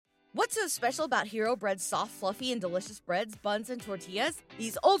What's so special about Hero Bread's soft, fluffy, and delicious breads, buns, and tortillas?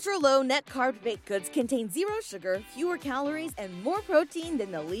 These ultra-low net-carb baked goods contain zero sugar, fewer calories, and more protein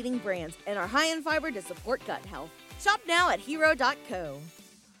than the leading brands, and are high in fiber to support gut health. Shop now at hero.co.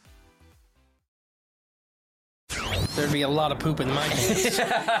 There'd be a lot of poop in my pants.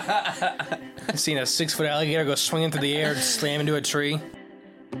 I've seen a 6-foot alligator go swinging through the air and slam into a tree.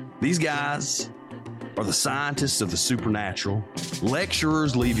 These guys are the scientists of the supernatural,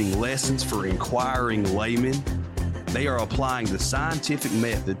 lecturers leaving lessons for inquiring laymen. They are applying the scientific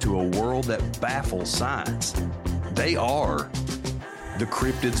method to a world that baffles science. They are the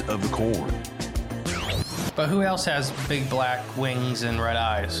cryptids of the corn. But who else has big black wings and red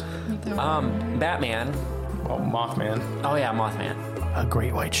eyes? Batman. Oh, Mothman. Oh yeah, Mothman. A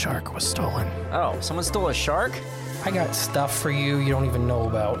great white shark was stolen. Oh, someone stole a shark? I got stuff for you don't even know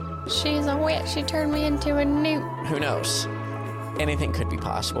about. She's a witch. She turned me into a newt. Who knows? Anything could be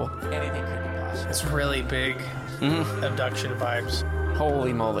possible. Anything could be possible. It's really big abduction vibes.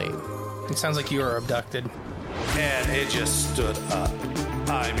 Holy moly. It sounds like you were abducted. And it just stood up.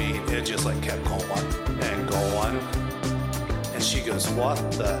 I mean, it just like kept going and going. And she goes, what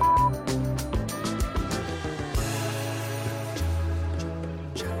the?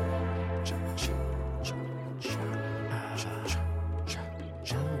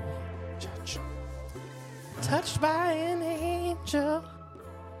 Touched by an angel.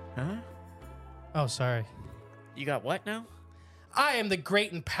 Huh? Oh, sorry. You got what now? I am the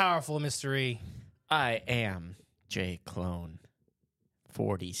great and powerful mystery. I am J. Clone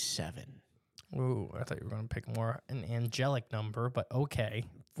 47. Ooh, I thought you were going to pick more an angelic number, but okay.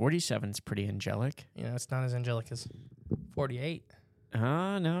 47's pretty angelic. You know, it's not as angelic as 48. No.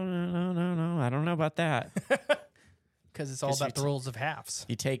 I don't know about that. Because it's all about the rules of halves.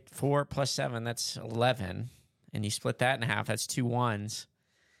 You take 4 plus 7, that's 11. And you split that in half, that's 2 ones.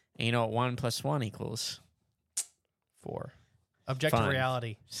 And you know what 1 plus 1 equals? 4. Objective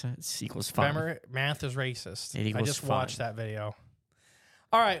reality. So it equals fun. Remember, math is racist. It equals I just fun. watched that video.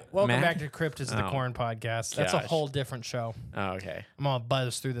 All right, welcome back to Cryptids of the Corn podcast. That's a gosh. whole different show. Oh, okay. I'm going to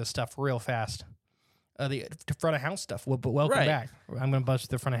buzz through this stuff real fast. The front of house stuff. But welcome back. I'm going to buzz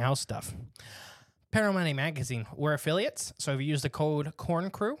through the front of house stuff. Paranormal Magazine. We're affiliates, so if you use the code Corn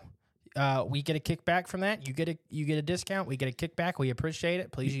Crew, we get a kickback from that. You get a discount. We get a kickback. We appreciate it.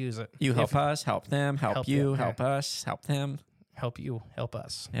 Please use it. You help us, help them, help you, help yeah. us, help them. Help you, help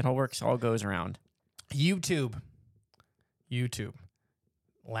us. It all works, all goes around. YouTube.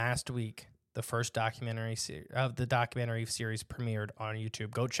 Last week, the first documentary series premiered on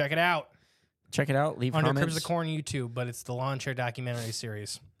YouTube. Go check it out. Check it out. Leave Under comments. Cribs of the Corn YouTube, but it's the Lawn Chair documentary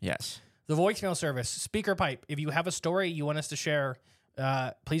series. Yes. The voicemail service, Speaker Pipe. If you have a story you want us to share,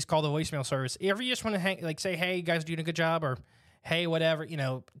 please call the voicemail service. If you just want to say, hey, you guys are doing a good job, or hey, whatever, use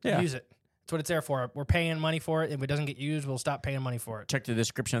it. That's what it's there for. We're paying money for it. If it doesn't get used, we'll stop paying money for it. Check the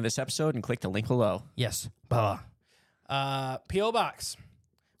description of this episode and click the link below. Yes. P.O. Box.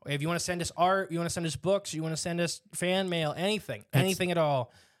 If you want to send us art, you want to send us books, you want to send us fan mail, anything at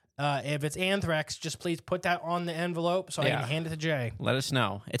all. If it's anthrax, just please put that on the envelope so I can hand it to Jay. Let us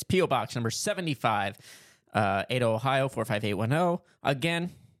know. It's P.O. Box number 75, 80 Ohio 45810.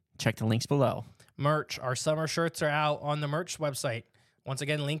 Again, check the links below. Merch. Our summer shirts are out on the merch website. Once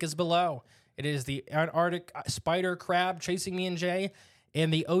again, link is below. It is the Antarctic spider crab chasing me and Jay,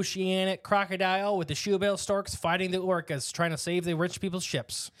 and the oceanic crocodile with the shoebill storks fighting the orcas, trying to save the rich people's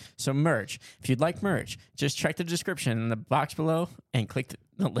ships. So merch. If you'd like merch, just check the description in the box below and click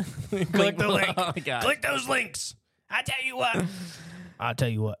the link. Click the link. Oh, God. Click those links. I'll tell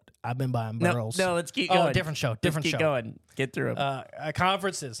you what. I've been buying barrels. No, let's keep going. Oh, different show. Let's keep going. Get through them.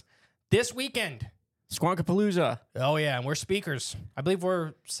 Conferences. This weekend. Squonkapalooza. Oh, yeah, and we're speakers. I believe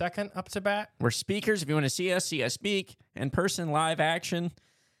we're second up to bat. We're speakers. If you want to see us speak in person, live action,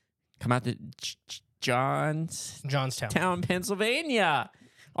 come out to Johnstown, Pennsylvania,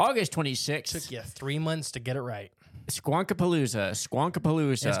 August 26th. Took you 3 months to get it right. Squonkapalooza. It's going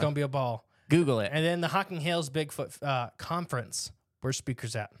to be a ball. Google it. And then the Hocking Hills Bigfoot Conference. We're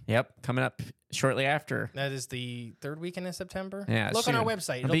speakers at. Yep, coming up shortly after. That is the third weekend in September. Yeah, Look soon. on our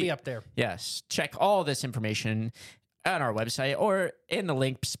website. It'll be up there. Yes. Check all this information on our website or in the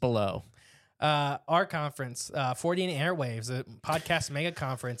links below. Our conference, 40 in Airwaves, a podcast mega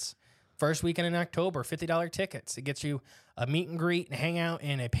conference, first weekend in October, $50 tickets. It gets you a meet and greet and hang out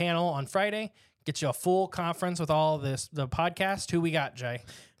in a panel on Friday. Gets you a full conference with all the podcast. Who we got, Jay?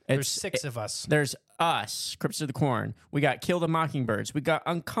 There's 6 of us. There's us, Crypts of the Corn. We got Kill the Mockingbirds. We got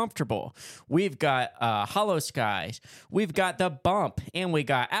Uncomfortable. We've got Hollow Skies. We've got The Bump. And we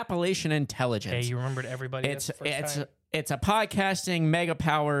got Appalachian Intelligence. Hey, you remembered everybody. It's a podcasting mega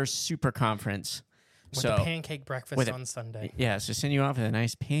powers super conference. With a pancake breakfast on Sunday. Yeah, so send you off with a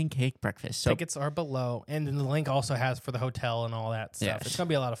nice pancake breakfast. So tickets are below. And then the link also has for the hotel and all that stuff. Yeah. It's going to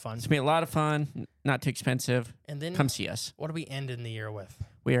be a lot of fun. It's going to be a lot of fun, not too expensive. And then come see us. What do we end in the year with?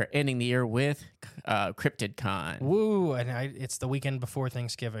 We are ending the year with CryptidCon. Woo! And it's the weekend before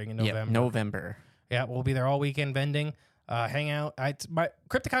Thanksgiving in November. Yep, November. Yeah, we'll be there all weekend vending. Hang out.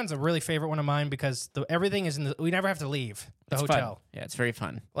 CryptidCon's a really favorite one of mine because everything is we never have to leave the hotel. Fun. Yeah, it's very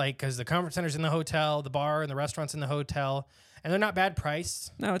fun. Like, because the conference center's in the hotel, the bar and the restaurant's in the hotel, and they're not bad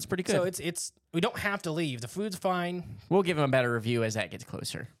priced. No, it's pretty good. So it's we don't have to leave. The food's fine. We'll give them a better review as that gets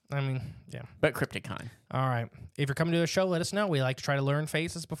closer. I mean, yeah. But CryptidCon. All right. If you're coming to a show, let us know. We like to try to learn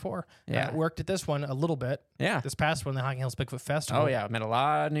faces before. Yeah. Worked at this one a little bit. Yeah. This past one, the Hocking Hills Bigfoot Festival. Oh, yeah. I've met a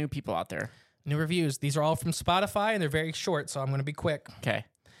lot of new people out there. New reviews. These are all from Spotify, and they're very short, so I'm going to be quick. Okay.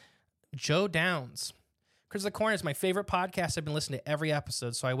 Joe Downs. Crypts of the Corn is my favorite podcast. I've been listening to every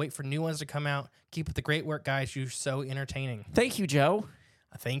episode, so I wait for new ones to come out. Keep up the great work, guys. You're so entertaining. Thank you, Joe.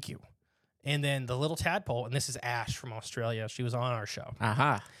 Thank you. And then the little tadpole, and this is Ash from Australia. She was on our show.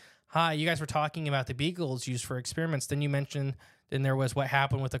 Aha. Hi, you guys were talking about the beagles used for experiments. Then you mentioned then there was what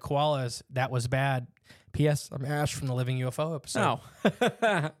happened with the koalas. That was bad. P.S. I'm Ash from the Living UFO episode.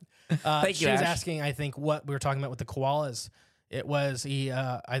 Oh. Thank you, She was Ash. asking, I think, what we were talking about with the koalas. It was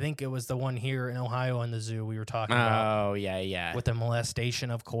I think it was the one here in Ohio in the zoo we were talking about. Oh, yeah. With the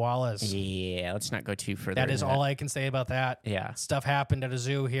molestation of koalas. Yeah, let's not go too further. That is all I can say about that. Yeah. Stuff happened at a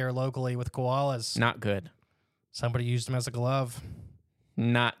zoo here locally with koalas. Not good. Somebody used them as a glove.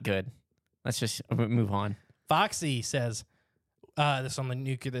 Not good. Let's just move on. Foxy says, this on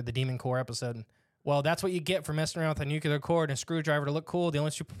the Demon Core episode. Well, that's what you get for messing around with a nuclear cord and a screwdriver to look cool. The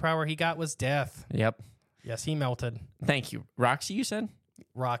only superpower he got was death. Yep. Yes, he melted. Thank you. Roxy, you said?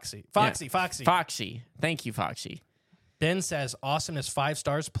 Foxy. Yeah. Foxy. Thank you, Foxy. Ben says, awesomeness 5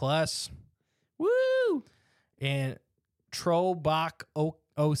 stars plus. Woo! And Trobach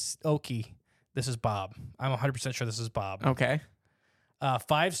Oki. This is Bob. I'm 100% sure this is Bob. Okay.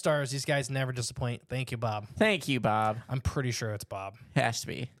 5 stars. These guys never disappoint. Thank you, Bob. Thank you, Bob. I'm pretty sure it's Bob. Has to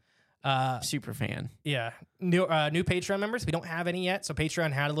be. Super fan. Yeah. New Patreon members. We don't have any yet, so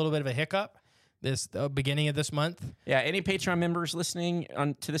Patreon had a little bit of a hiccup this beginning of this month. Yeah, any Patreon members listening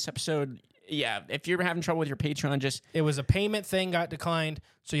to this episode, yeah, if you're having trouble with your Patreon, it was a payment thing, got declined,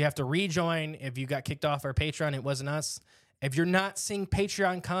 so you have to rejoin. If you got kicked off our Patreon, it wasn't us. If you're not seeing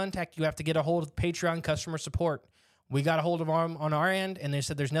Patreon contact, you have to get a hold of Patreon customer support. We got a hold of them on our end, and they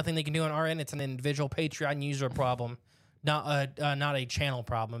said there's nothing they can do on our end. It's an individual Patreon user problem, not a channel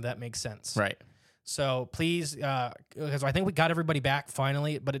problem, if that makes sense. Right. So please, because I think we got everybody back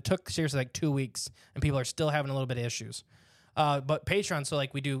finally, but it took seriously like 2 weeks, and people are still having a little bit of issues. But Patreon, so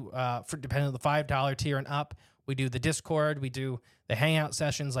like we do, for depending on the $5 tier and up, we do the Discord, we do the Hangout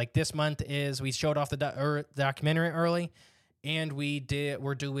sessions. Like this month we showed off the documentary early, and we're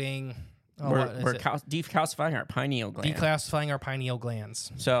doing. We're decalcifying our pineal gland. Declassifying our pineal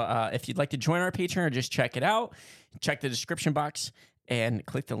glands. So if you'd like to join our Patreon or just check it out, check the description box and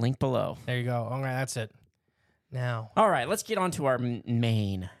click the link below. There you go. All right, that's it. Now. All right, let's get on to our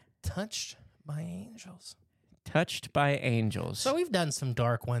main. Touched by Angels. Touched by Angels. So we've done some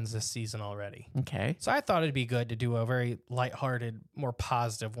dark ones this season already. Okay. So I thought it'd be good to do a very lighthearted, more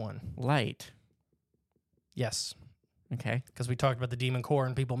positive one. Light. Yes. Okay. Because we talked about the Demon Core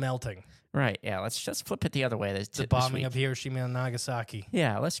and people melting. Right. Yeah. Let's just flip it the other way. The bombing of Hiroshima and Nagasaki.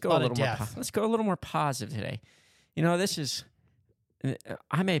 Yeah. Let's go a little more. Let's go a little more positive today. You know, this is.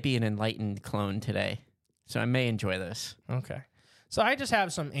 I may be an enlightened clone today, so I may enjoy this. Okay. So I just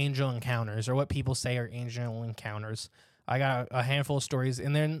have some angel encounters, or what people say are angel encounters. I got a handful of stories,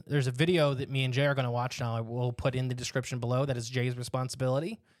 and then there's a video that me and Jay are going to watch now. I will put in the description below. That is Jay's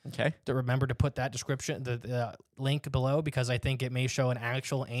responsibility. Okay. To remember to put that description, the link below, because I think it may show an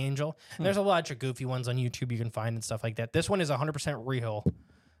actual angel. And there's a bunch of goofy ones on YouTube you can find and stuff like that. This one is 100% real,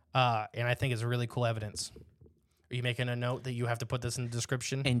 and I think it's really cool evidence. Are you making a note that you have to put this in the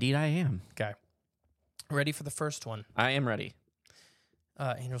description? Indeed, I am. Okay. Ready for the first one? I am ready.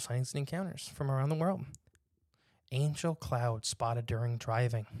 Angel sightings and encounters from around the world. Angel cloud spotted during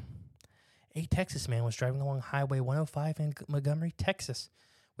driving. A Texas man was driving along Highway 105 in Montgomery, Texas,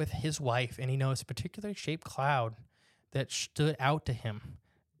 with his wife, and he noticed a particularly shaped cloud that stood out to him.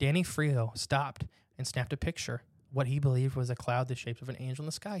 Danny Frio stopped and snapped a picture. What he believed was a cloud the shape of an angel in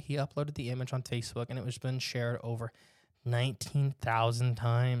the sky. He uploaded the image on Facebook, and it was been shared over 19,000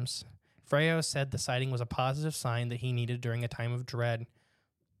 times. Freyo said the sighting was a positive sign that he needed during a time of dread.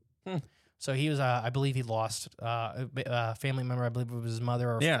 So he was, I believe he lost a family member. I believe it was his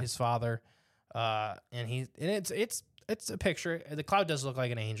mother or his father. And it's a picture. The cloud does look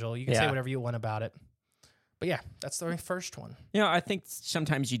like an angel. You can say whatever you want about it. But yeah, that's the very first one. You know, I think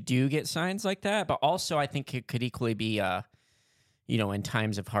sometimes you do get signs like that, but also I think it could equally be, you know, in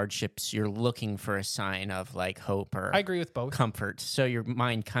times of hardships, you're looking for a sign of like hope or I agree with both. Comfort. So your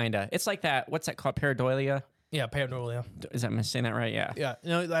mind kind of, it's like that. What's that called? Pareidolia? Yeah, pareidolia. Is that, am I saying that right? Yeah. Yeah,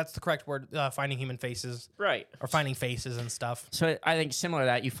 no, that's the correct word. Finding human faces. Right. Or finding faces and stuff. So I think similar to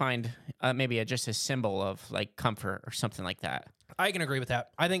that, you find maybe just a symbol of like comfort or something like that. I can agree with that.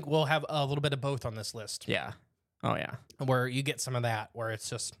 I think we'll have a little bit of both on this list. Yeah. Oh, yeah. Where you get some of that, where it's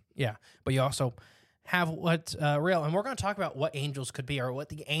just, but you also have what's real. And we're going to talk about what angels could be or what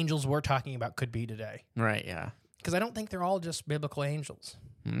the angels we're talking about could be today. Right, yeah. Because I don't think they're all just biblical angels.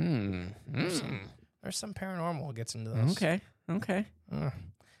 There's some paranormal that gets into this. Okay.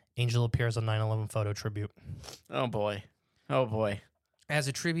 Angel appears on 9/11 photo tribute. Oh, boy. As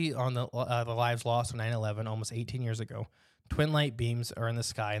a tribute on the lives lost on 9/11 almost 18 years ago, twin light beams are in the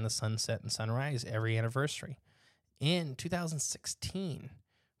sky in the sunset and sunrise every anniversary. In 2016,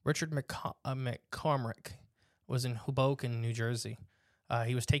 Richard McCormick was in Hoboken, New Jersey.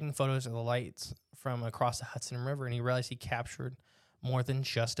 He was taking photos of the lights from across the Hudson River, and he realized he captured more than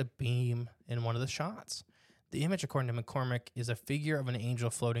just a beam in one of the shots. The image, according to McCormick, is a figure of an angel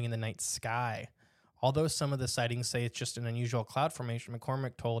floating in the night sky. Although some of the sightings say it's just an unusual cloud formation,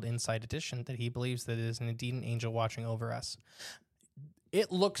 McCormick told Inside Edition that he believes that it is indeed an angel watching over us.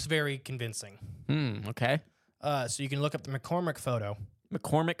 It looks very convincing. Okay. So you can look up the McCormick photo.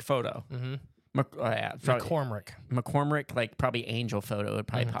 McCormick photo. Mm-hmm. McCormick, like probably angel photo would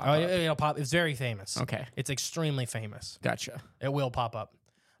probably pop up. It'll pop. It's very famous. Okay. It's extremely famous. Gotcha. It will pop up.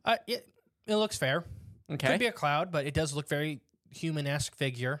 It looks fair. Okay. Could be a cloud, but it does look very human-esque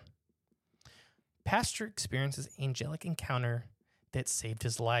figure. Pastor experiences angelic encounter that saved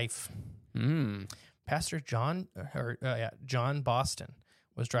his life. Pastor John Boston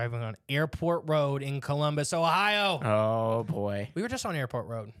was driving on Airport Road in Columbus, Ohio. Oh, boy. We were just on Airport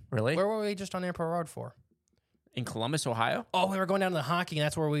Road. Really? Where were we just on Airport Road for? In Columbus, Ohio? Oh, we were going down to the hockey, and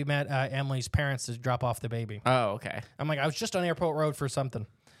that's where we met Emily's parents to drop off the baby. Oh, okay. I'm like, I was just on Airport Road for something.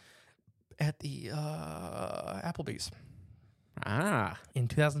 At the Applebee's. In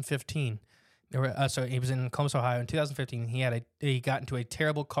 2015. So he was in Columbus, Ohio. In 2015, he got into a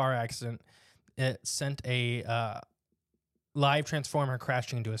terrible car accident. It sent a live transformer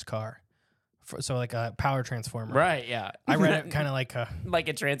crashing into his car. So like a power transformer. Right, yeah. I read it kind of like a... like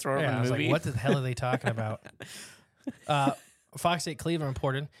a transformer I was movie. like, what the hell are they talking about? Fox 8 Cleveland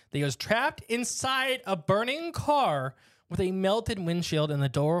reported that he was trapped inside a burning car with a melted windshield and the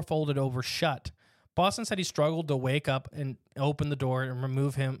door folded over shut. Boston said he struggled to wake up and open the door and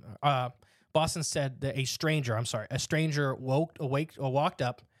remove him. Boston said that a stranger walked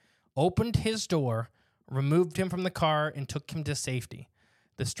up, opened his door, removed him from the car, and took him to safety.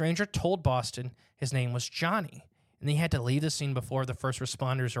 The stranger told Boston his name was Johnny, and he had to leave the scene before the first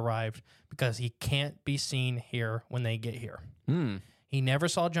responders arrived because he can't be seen here when they get here. He never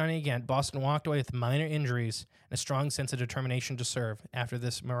saw Johnny again. Boston walked away with minor injuries and a strong sense of determination to serve after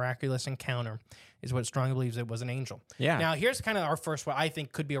this miraculous encounter is what strongly believes it was an angel. Yeah. Now, here's kind of our first what I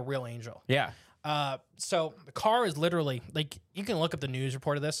think could be a real angel. Yeah. So the car is literally, like, you can look up the news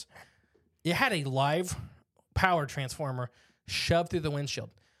report of this. It had a live power transformer shoved through the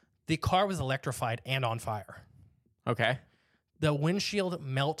windshield. The car was electrified and on fire. Okay. The windshield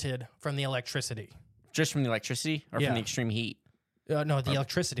melted from the electricity. Just from the electricity or from the extreme heat? No, the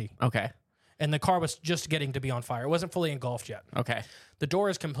electricity. Okay. And the car was just getting to be on fire. It wasn't fully engulfed yet. Okay. The door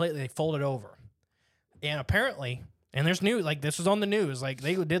is completely folded over. And apparently, and there's news, like this was on the news, like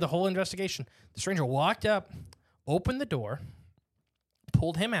they did the whole investigation. The stranger walked up, opened the door,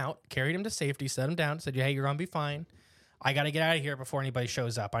 pulled him out, carried him to safety, set him down, said, hey, you're going to be fine. I got to get out of here before anybody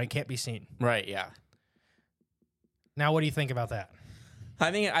shows up. I can't be seen. Right, yeah. Now, what do you think about that?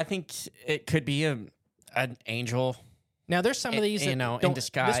 I think it could be an angel. Now, there's some of these in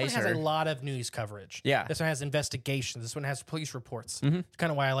disguise. This one has a lot of news coverage. Yeah. This one has investigations. This one has police reports. Mm-hmm. It's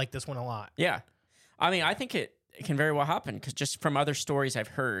kind of why I like this one a lot. Yeah. I mean, I think it can very well happen because just from other stories I've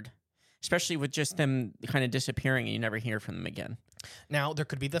heard, especially with just them kind of disappearing and you never hear from them again. Now, there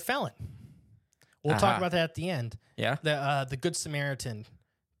could be the felon. We'll talk about that at the end. Yeah. The Good Samaritan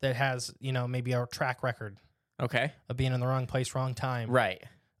that has, maybe a track record. Okay. Of being in the wrong place, wrong time. Right.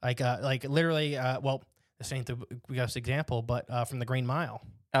 Like literally, this ain't the best example, but from the Green Mile.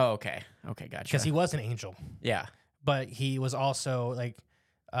 Oh, okay. Okay, gotcha. Because he was an angel. Yeah. but he was also like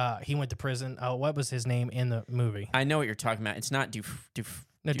he went to prison. What was his name in the movie? I know what you're talking about. It's not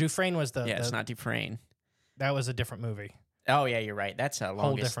Dufresne was the it's not Dufresne. That was a different movie. Oh yeah, you're right. That's a longest,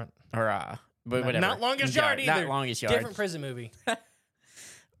 whole different or whatever. Not Longest Yard either. Not Longest Yard. Different prison movie.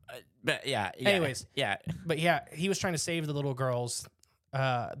 But yeah. Anyways, yeah. But yeah, he was trying to save the little girls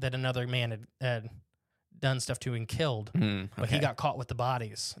that another man had done stuff to and killed. But he got caught with the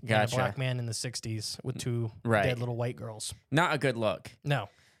bodies. Gotcha. And a black man in the 60s with two Right. dead little white girls. Not a good look. No.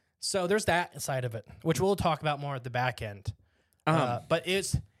 So there's that side of it, which we'll talk about more at the back end. But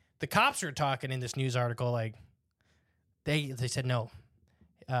it's the cops are talking in this news article like they said no,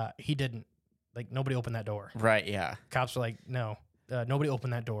 he didn't. Like nobody opened that door. Right. Yeah. Cops were like no, nobody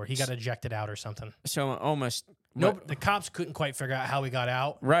opened that door. He got ejected out or something. So almost. No, the cops couldn't quite figure out how he got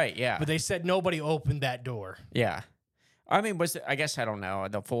out. Right. Yeah. But they said nobody opened that door. Yeah. I mean, I guess I don't know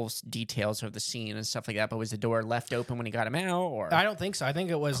the full details of the scene and stuff like that, but was the door left open when he got him out, or I don't think so. I think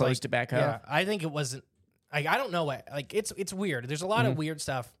it was closed it back up? Yeah, I think it wasn't. I don't know. Like it's weird. There's a lot of weird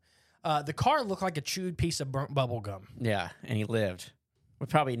stuff. The car looked like a chewed piece of burnt bubble gum. Yeah, and he lived with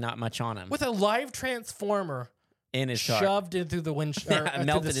probably not much on him. With a live transformer in his car. Shoved in through the windshield,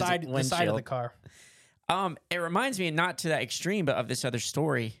 melted the side of the car. It reminds me, not to that extreme, but of this other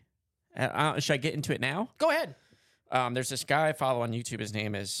story. Should I get into it now? Go ahead. There's this guy I follow on YouTube. His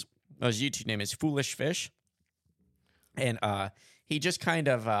YouTube name is Foolish Fish, and he just kind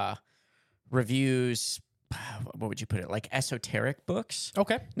of reviews. What would you put it? Like esoteric books.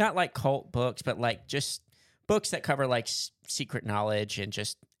 Okay. Not like cult books, but like just books that cover like secret knowledge and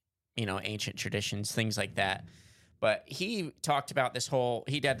just ancient traditions, things like that. But he talked about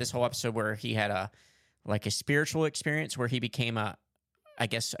he did this whole episode where he had a spiritual experience where he became a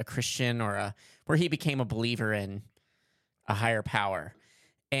Christian or where he became a believer in a higher power.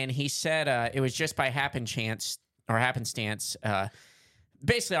 And he said it was just by happenstance.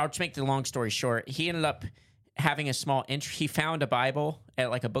 Basically, I'll just make the long story short. He ended up having a small interest. He found a Bible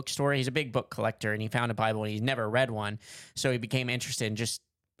at like a bookstore. He's a big book collector, and he found a Bible, and he's never read one. So he became interested and just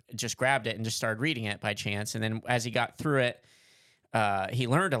grabbed it and just started reading it by chance. And then as he got through it, he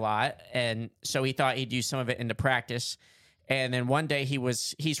learned a lot. And so he thought he'd use some of it into practice. And then one day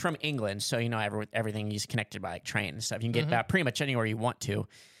he's from England, so everything he's connected by like train and stuff. You can get that pretty much anywhere you want to.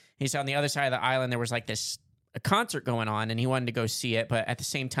 He's on the other side of the island. There was like a concert going on, and he wanted to go see it, but at the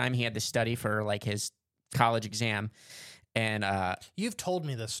same time he had to study for like his college exam. And you've told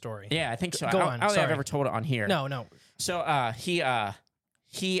me this story. Yeah, I think so. Go on. I don't think I've ever told it on here. No. So he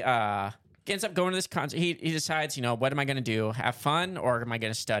ends up going to this concert. He decides, what am I going to do? Have fun or am I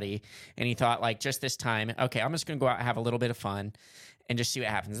going to study? And he thought, like, just this time, okay, I'm just going to go out and have a little bit of fun and just see what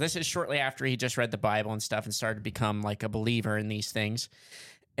happens. This is shortly after he just read the Bible and stuff and started to become like a believer in these things,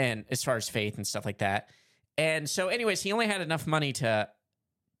 and as far as faith and stuff like that. And so anyways, he only had enough money to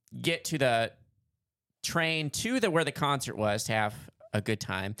get to the train to where the concert was to have a good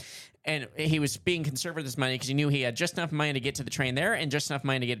time. And he was being conservative with his money because he knew he had just enough money to get to the train there and just enough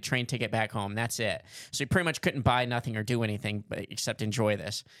money to get a train ticket back home. That's it. So he pretty much couldn't buy nothing or do anything except enjoy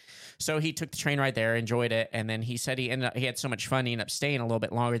this. So he took the train right there, enjoyed it, and then he said he had so much fun, he ended up staying a little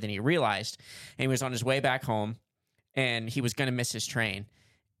bit longer than he realized. And he was on his way back home, and he was going to miss his train.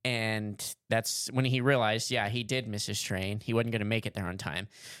 And that's when he realized, yeah, he did miss his train. He wasn't going to make it there on time.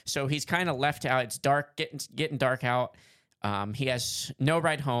 So he's kind of left out. It's dark, getting dark out. He has no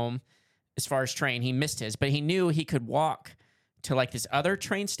ride home as far as train. He missed his, but he knew he could walk to like this other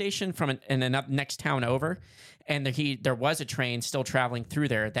train station from in the next town over. And there was a train still traveling through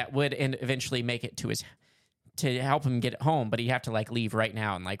there that would eventually make it to help him get home. But he'd have to like leave right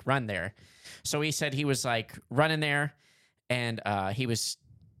now and like run there. So he said he was like running there, and he was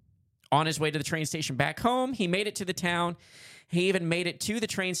on his way to the train station back home. He made it to the town. He even made it to the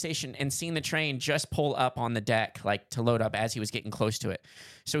train station and seen the train just pull up on the deck, like to load up as he was getting close to it.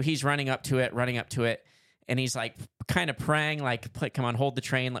 So he's running up to it, and he's like kind of praying, like, come on, hold the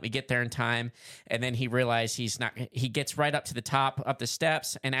train, let me get there in time. And then he realized he gets right up to the top, up the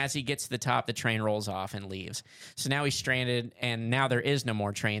steps, and as he gets to the top, the train rolls off and leaves. So now he's stranded, and now there is no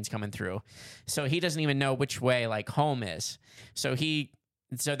more trains coming through. So he doesn't even know which way like home is. So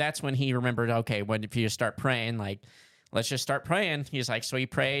that's when he remembered, okay, if you start praying, like, let's just start praying. He's like, so he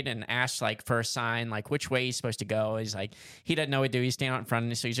prayed and asked like for a sign, like which way he's supposed to go. He's like, he doesn't know what to do. He's standing out in front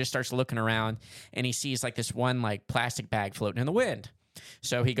of him. So he just starts looking around, and he sees like this one like plastic bag floating in the wind.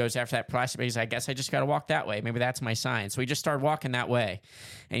 So he goes after that plastic bag. He's like, I guess I just got to walk that way. Maybe that's my sign. So he just started walking that way.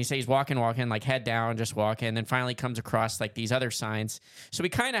 And he says he's walking, like head down, just walking. And then finally comes across like these other signs. So he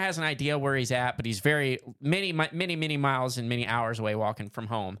kind of has an idea where he's at, but he's many miles and many hours away walking from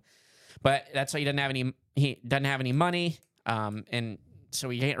home. But that's why he doesn't have any money, and so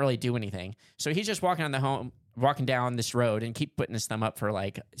he can't really do anything. So he's just walking down this road and keep putting his thumb up for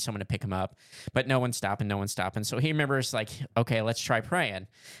like someone to pick him up, but no one's stopping. So he remembers like, okay, let's try praying.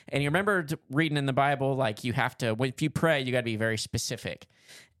 And he remembered reading in the Bible, like if you pray, you got to be very specific.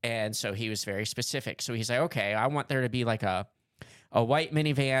 And so he was very specific. So he's like, okay, I want there to be like a white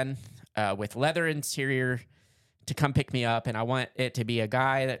minivan with leather interior to come pick me up. And I want it to be a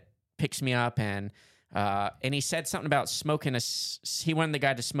guy that picks me up. And he said something about smoking he wanted the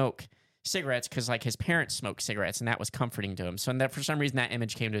guy to smoke cigarettes because like his parents smoked cigarettes and that was comforting to him. So that for some reason that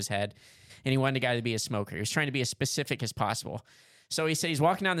image came to his head and he wanted the guy to be a smoker. He was trying to be as specific as possible. So he said he's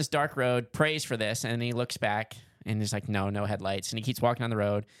walking down this dark road, prays for this, and he looks back and he's like, no headlights. And he keeps walking down the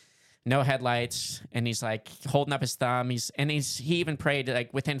road, no headlights. And he's like holding up his thumb. He even prayed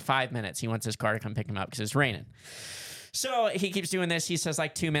like within 5 minutes, he wants his car to come pick him up because it's raining. So he keeps doing this. He says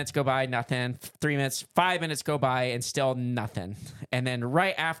like 2 minutes go by, nothing. 3 minutes, 5 minutes go by, and still nothing. And then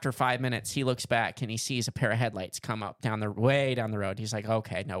right after 5 minutes, he looks back and he sees a pair of headlights come up way down the road. He's like,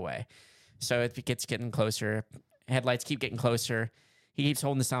 okay, no way. So it gets getting closer. Headlights keep getting closer. He keeps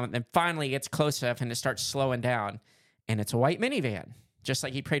holding the thumb. And then finally it gets close enough and it starts slowing down. And it's a white minivan, just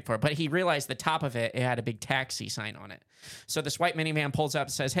like he prayed for. But he realized the top of it had a big taxi sign on it. So this white minivan pulls up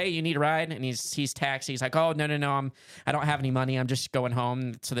and says, hey, you need a ride? And he's taxi. He's like, oh, no, I don't have any money. I'm just going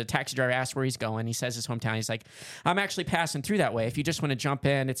home. So the taxi driver asks where he's going. He says his hometown. He's like, I'm actually passing through that way. If you just want to jump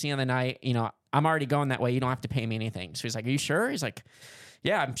in, it's the end of the night. I'm already going that way. You don't have to pay me anything. So he's like, are you sure? He's like,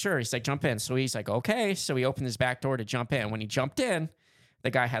 yeah, I'm sure. He's like, jump in. So he's like, okay. So he opened his back door to jump in. When he jumped in,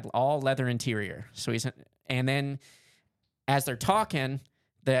 the guy had all leather interior. And then as they're talking,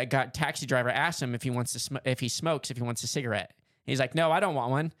 the taxi driver asks him if he smokes, if he wants a cigarette. He's like, no, I don't want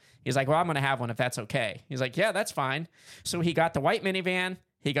one. He's like, well, I'm going to have one if that's okay. He's like, yeah, that's fine. So he got the white minivan,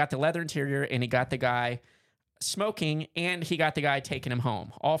 he got the leather interior, and he got the guy smoking, and he got the guy taking him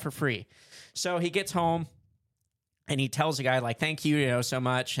home, all for free. So he gets home, and he tells the guy, like, thank you, so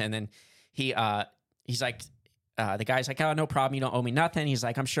much. And then he's like, the guy's like, oh, no problem. You don't owe me nothing. He's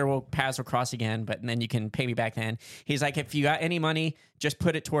like, I'm sure paths will cross again, but then you can pay me back then. He's like, if you got any money, just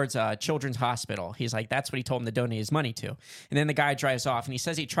put it towards a children's hospital. He's like, that's what he told him to donate his money to. And then the guy drives off, and he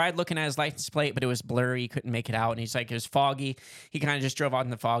says he tried looking at his license plate, but it was blurry. He couldn't make it out. And he's like, it was foggy. He kind of just drove out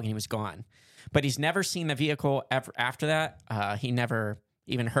in the fog, and he was gone. But he's never seen the vehicle ever after that. He never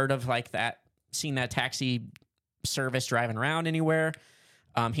even heard of seen that taxi service driving around anywhere.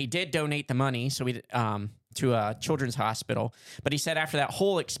 He did donate the money, to a children's hospital. But he said after that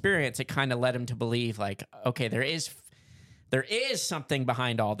whole experience, it kind of led him to believe, like, okay, there is something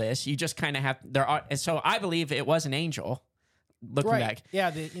behind all this. You just kind of and so I believe it was an angel looking back.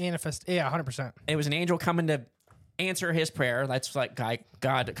 Yeah, the manifest. Yeah, 100%. It was an angel coming to answer his prayer. That's like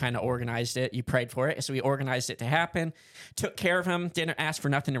God kind of organized it. You prayed for it. So he organized it to happen, took care of him, didn't ask for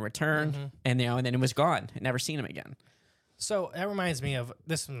nothing in return. And then it was gone. Never seen him again. So that reminds me of,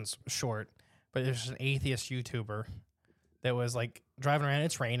 this one's short, but there's an atheist YouTuber that was like driving around.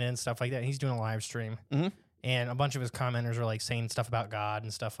 It's raining and stuff like that. And he's doing a live stream. Mm-hmm. And a bunch of his commenters are like saying stuff about God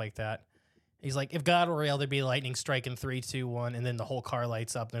and stuff like that. He's like, if God were real, there'd be a lightning strike in 3, 2, 1. And then the whole car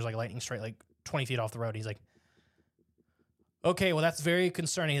lights up. And there's like a lightning strike like 20 feet off the road. He's like, okay, well, that's very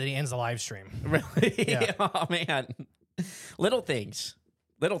concerning that he ends the live stream. Really? Yeah. Oh, man. Little things.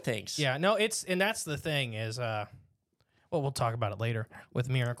 Yeah, no, and that's the thing is, well, we'll talk about it later with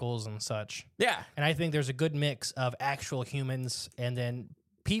miracles and such. Yeah. And I think there's a good mix of actual humans and then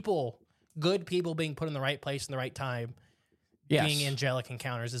good people being put in the right place in the right time, being angelic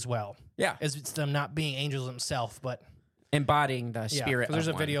encounters as well. Yeah. As it's them not being angels themselves, but embodying the spirit of there's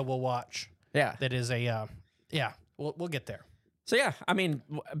a one. video we'll watch. Yeah. That is we'll get there. So, yeah, I mean,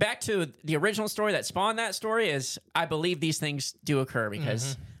 back to the original story that spawned that story is I believe these things do occur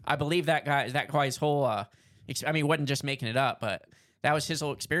because I believe that guy's whole... he wasn't just making it up, but that was his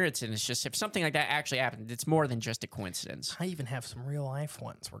whole experience. And it's just, if something like that actually happened, it's more than just a coincidence. I even have some real life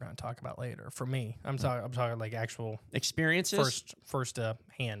ones we're going to talk about later. For me, I'm talking like actual experiences. First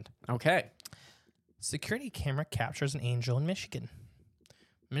hand. Okay. Security camera captures an angel in Michigan.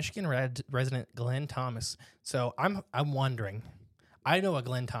 Michigan resident Glenn Thomas. So I'm wondering. I know a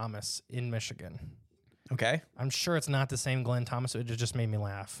Glenn Thomas in Michigan. Okay. I'm sure it's not the same Glenn Thomas. It just made me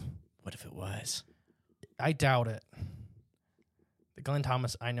laugh. What if it was? I doubt it. The Glenn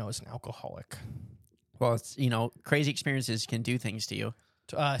Thomas I know is an alcoholic. Well, it's, crazy experiences can do things to you.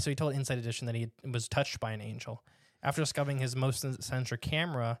 So he told Inside Edition that he was touched by an angel. After discovering his motion sensor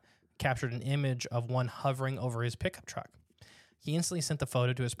camera captured an image of one hovering over his pickup truck. He instantly sent the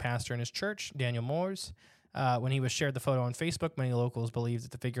photo to his pastor in his church, Daniel Moores. When he was shared the photo on Facebook, many locals believed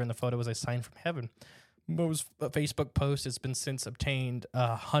that the figure in the photo was a sign from heaven. Mo's Facebook post has been since obtained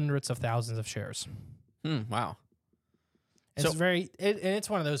hundreds of thousands of shares. Wow. It's and it's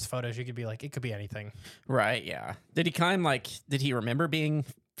one of those photos you could be like, it could be anything. Right, yeah. Did he did he remember being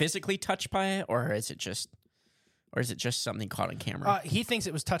physically touched by it, or is it just something caught on camera? He thinks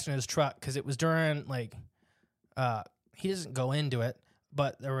it was touching his truck because it was during, he doesn't go into it,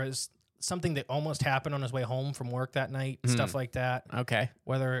 but there was something that almost happened on his way home from work that night, stuff like that. Okay.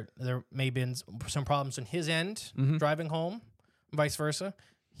 Whether there may have been some problems on his end driving home, vice versa.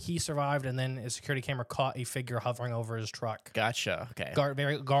 He survived, and then his security camera caught a figure hovering over his truck. Gotcha. Okay.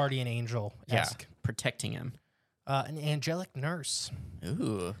 Very guardian angel-esque. Yeah, protecting him. An angelic nurse.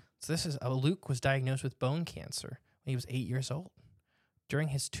 Ooh. So this is Luke was diagnosed with bone cancer when he was 8 years old. During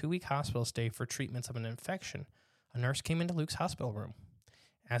his 2-week hospital stay for treatments of an infection, a nurse came into Luke's hospital room.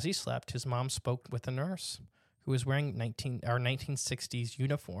 As he slept, his mom spoke with the nurse, who was wearing 1960s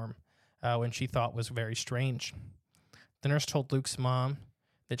uniform, when she thought was very strange. The nurse told Luke's mom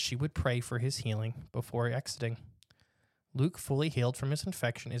that she would pray for his healing before exiting. Luke, fully healed from his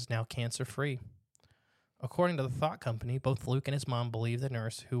infection, is now cancer-free. According to the Thought Company, both Luke and his mom believe the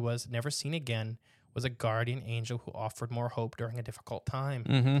nurse, who was never seen again, was a guardian angel who offered more hope during a difficult time.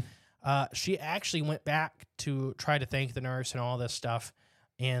 Mm-hmm. She actually went back to try to thank the nurse and all this stuff,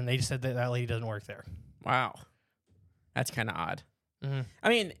 and they just said that lady doesn't work there. Wow. That's kind of odd. Mm-hmm. I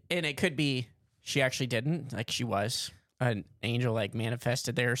mean, and it could be she actually didn't, like she was an angel, like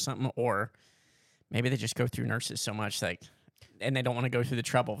manifested there or something, or maybe they just go through nurses so much, like, and they don't want to go through the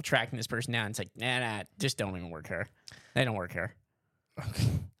trouble of tracking this person down. It's like, nah, just don't even work here. They don't work here.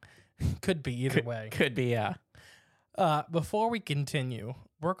 Could be either way. Could be, yeah. Before we continue,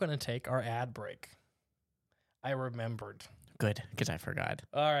 we're going to take our ad break. I remembered. Good, because I forgot.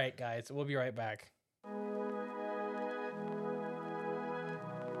 All right, guys, we'll be right back.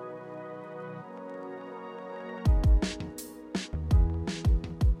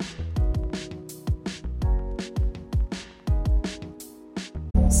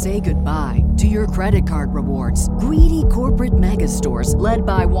 Say goodbye to your credit card rewards. Greedy corporate mega stores, led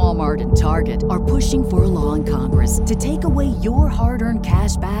by Walmart and Target, are pushing for a law in Congress to take away your hard-earned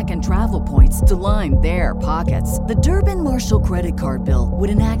cash back and travel points to line their pockets. The Durbin-Marshall credit card bill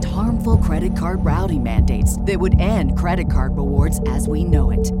would enact harmful credit card routing mandates that would end credit card rewards as we know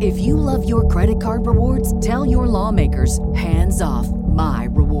it. If you love your credit card rewards, tell your lawmakers, hands off my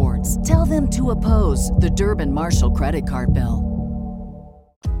rewards. Tell them to oppose the Durbin-Marshall credit card bill.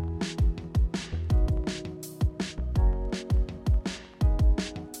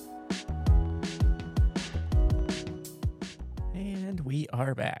 We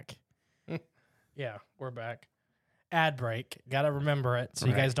are back. Yeah, we're back. Ad break. Gotta remember it so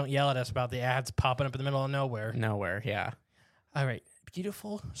you guys don't yell at us about the ads popping up in the middle of nowhere. Nowhere, yeah. All right.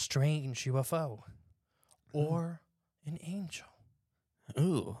 Beautiful, strange UFO. Or an angel.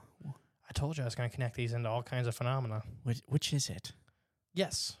 Ooh. I told you I was going to connect these into all kinds of phenomena. Which is it?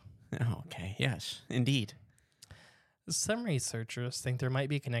 Yes. Oh, okay. Yes, indeed. Some researchers think there might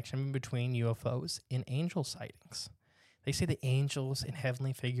be a connection between UFOs and angel sightings. They say the angels and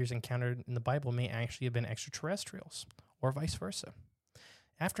heavenly figures encountered in the Bible may actually have been extraterrestrials, or vice versa.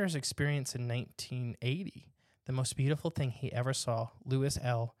 After his experience in 1980, the most beautiful thing he ever saw, Lewis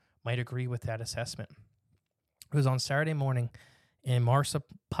L. might agree with that assessment. It was on Saturday morning in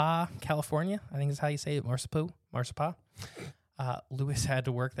Marsapa, California. I think is how you say it, Marsapa. Lewis had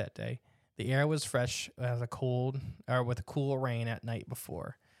to work that day. The air was fresh with a cool rain at night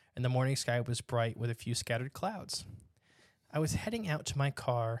before, and the morning sky was bright with a few scattered clouds. I was heading out to my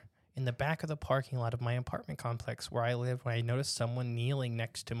car in the back of the parking lot of my apartment complex where I live when I noticed someone kneeling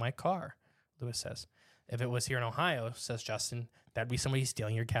next to my car, Lewis says. If it was here in Ohio, says Justin, that'd be somebody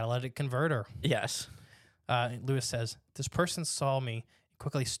stealing your catalytic converter. Yes. Lewis says, this person saw me and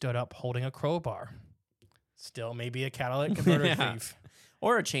quickly stood up holding a crowbar. Still maybe a catalytic converter thief.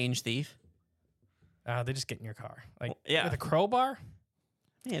 Or a change thief. They just get in your car. Like, yeah. With a crowbar?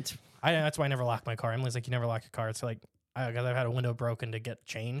 Yeah, that's why I never lock my car. Emily's like, you never lock your car. It's like, because I've had a window broken to get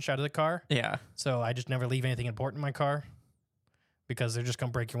change out of the car. Yeah. So I just never leave anything important in my car because they're just going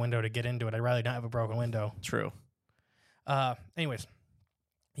to break your window to get into it. I'd rather not have a broken window. True. Anyways,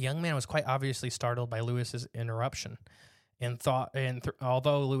 the young man was quite obviously startled by Lewis's interruption and thought,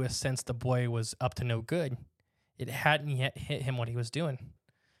 although Lewis sensed the boy was up to no good, it hadn't yet hit him what he was doing.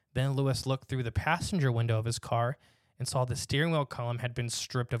 Then Lewis looked through the passenger window of his car and saw the steering wheel column had been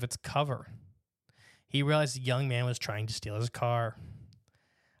stripped of its cover. He realized the young man was trying to steal his car.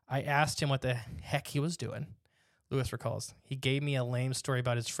 I asked him what the heck he was doing. Lewis recalls, he gave me a lame story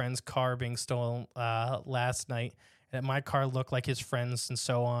about his friend's car being stolen last night, and that my car looked like his friend's and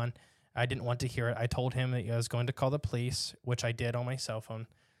so on. I didn't want to hear it. I told him that I was going to call the police, which I did on my cell phone.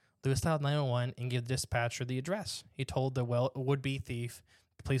 Lewis dialed 911 and gave the dispatcher the address. He told the would-be thief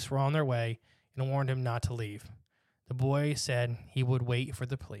the police were on their way and warned him not to leave. The boy said he would wait for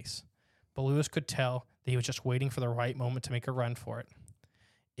the police, but Lewis could tell that he was just waiting for the right moment to make a run for it.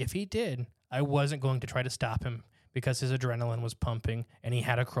 If he did, I wasn't going to try to stop him because his adrenaline was pumping and he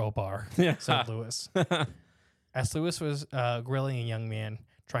had a crowbar, said Lewis. As Lewis was grilling a young man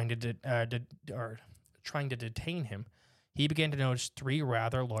trying to detain him, he began to notice 3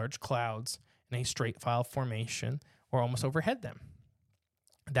 rather large clouds in a straight file formation or almost overhead them.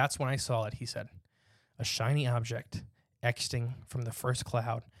 That's when I saw it, he said. A shiny object exiting from the first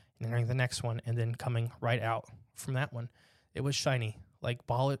cloud and entering the next one and then coming right out from that one. It was shiny, like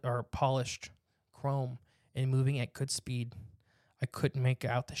polished chrome and moving at good speed. I couldn't make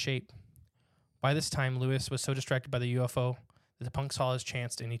out the shape. By this time, Lewis was so distracted by the UFO that the punk saw his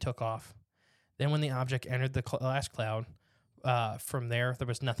chance and he took off. Then when the object entered the last cloud, from there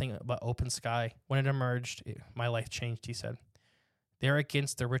was nothing but open sky. When it emerged, my life changed, he said. There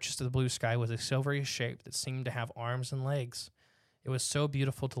against the richest of the blue sky was a silvery shape that seemed to have arms and legs. It was so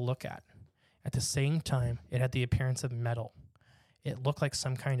beautiful to look at. At the same time, it had the appearance of metal. It looked like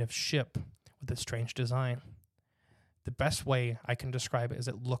some kind of ship with a strange design. The best way I can describe it is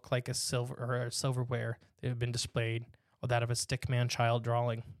it looked like a silverware that had been displayed, or that of a stickman child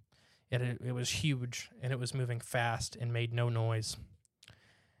drawing. It was huge, and it was moving fast and made no noise.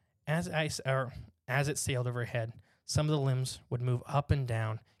 As it sailed overhead, some of the limbs would move up and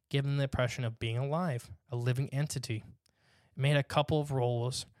down, giving the impression of being alive, a living entity. It made a couple of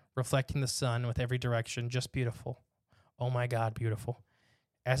rolls, reflecting the sun with every direction, just beautiful. Oh my God, beautiful.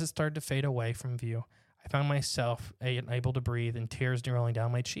 As it started to fade away from view, I found myself unable to breathe and tears rolling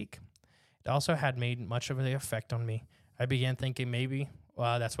down my cheek. It also had made much of the effect on me. I began thinking maybe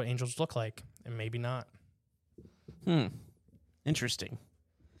that's what angels look like, and maybe not. Interesting.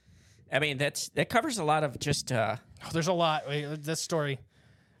 I mean, that covers a lot of just... there's a lot. This story...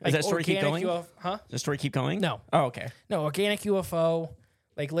 Does that story keep going? Does the story keep going? No. Oh, okay. No, organic UFO,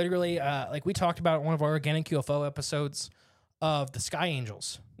 like literally, like we talked about in one of our organic UFO episodes of the Sky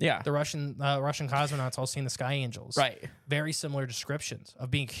Angels. Yeah. The Russian cosmonauts all seeing the Sky Angels. Right. Very similar descriptions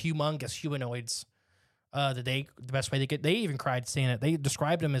of being humongous humanoids. The best way they even cried seeing it. They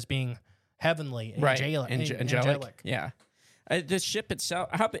described them as being heavenly and angelic. Yeah. The ship itself,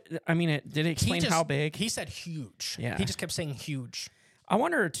 did it explain how big? He said huge. Yeah. He just kept saying huge. I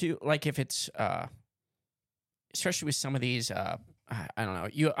wonder too, like if it's, especially with some of these, I don't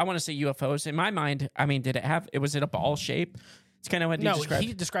know. I want to say UFOs. In my mind, was it a ball shape? It's kind of what he described. No,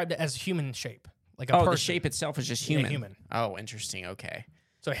 he described it as human shape, like a person. The shape itself is just human. Yeah, human. Oh, interesting. Okay.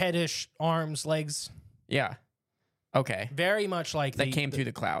 So headish, arms, legs. Yeah. Okay. Very much like that came through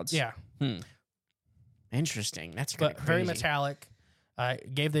the clouds. Yeah. Interesting. That's kind of crazy. Very metallic.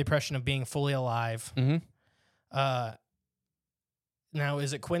 Gave the impression of being fully alive. Mm-hmm. Now,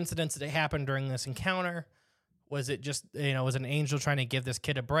 is it coincidence that it happened during this encounter? Was it just, was an angel trying to give this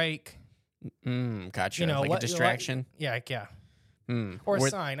kid a break? Gotcha. Like a distraction? Yeah. Or a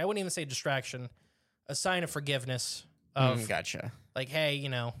sign. I wouldn't even say distraction. A sign of forgiveness. Gotcha. Like, hey,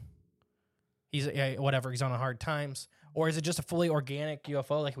 he's he's on hard times. Or is it just a fully organic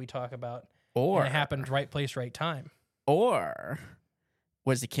UFO like we talk about? Or and it happened right place, right time. Or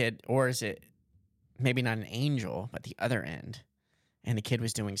was the kid, or is it maybe not an angel, but the other end? And the kid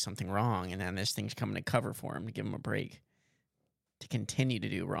was doing something wrong, and then this thing's coming to cover for him to give him a break to continue to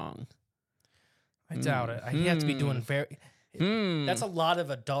do wrong. I doubt it. He had to be doing very... That's a lot of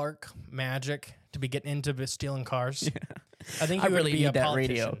a dark magic to be getting into stealing cars. Yeah. I think he would be a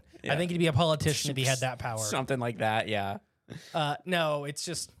politician. Radio. Yeah. I think he'd be a politician if he had that power. Something like that, yeah. No, it's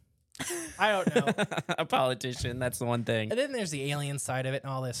just... I don't know. A politician, that's the one thing. And then there's the alien side of it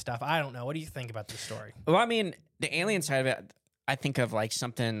and all this stuff. I don't know. What do you think about this story? Well, I mean, the alien side of it, I think of like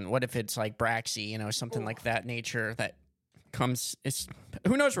something, what if it's like Braxy, something like that nature that comes,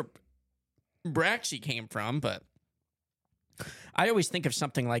 who knows where Braxy came from, but I always think of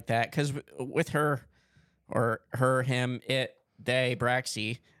something like that because with her, or her, him, it, they,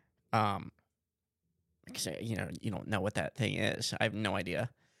 Braxy, because, you don't know what that thing is. I have no idea.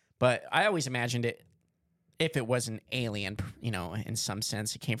 But I always imagined it, if it was an alien, in some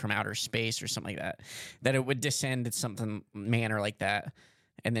sense, it came from outer space or something like that it would descend in something manner like that,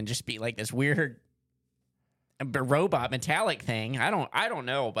 and then just be like this weird robot metallic thing. I don't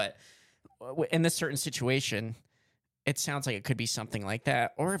know, but in this certain situation, it sounds like it could be something like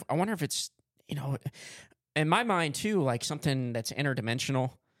that. Or I wonder if it's, in my mind too, like something that's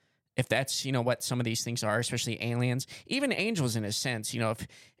interdimensional. If that's, what some of these things are, especially aliens, even angels in a sense,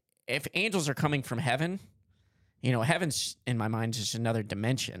 if angels are coming from heaven, heaven's in my mind is just another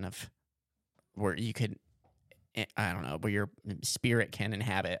dimension of where you could, I don't know, where your spirit can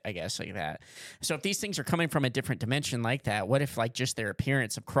inhabit, I guess, like that. So if these things are coming from a different dimension like that, what if like just their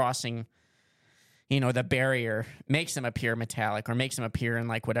appearance of crossing, the barrier makes them appear metallic or makes them appear in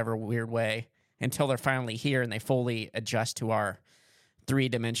like whatever weird way until they're finally here and they fully adjust to our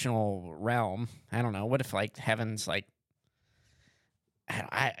three-dimensional realm. I don't know. What if like heaven's like,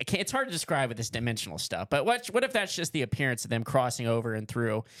 I can't, it's hard to describe with this dimensional stuff, but what if that's just the appearance of them crossing over and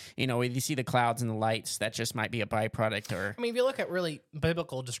through, you see the clouds and the lights, that just might be a byproduct. Or I mean, if you look at really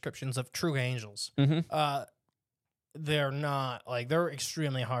biblical descriptions of true angels, they're not like, they're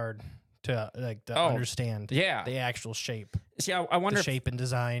extremely hard to understand the actual shape. See, I wonder the shape and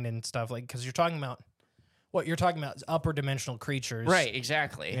design and stuff, like, because you're talking about is upper dimensional creatures. Right,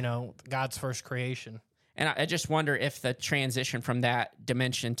 exactly. God's first creation. And I just wonder if the transition from that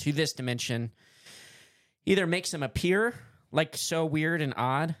dimension to this dimension either makes them appear like so weird and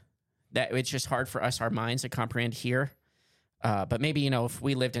odd that it's just hard for us, our minds, to comprehend here. But maybe, if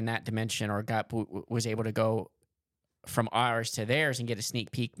we lived in that dimension or was able to go from ours to theirs and get a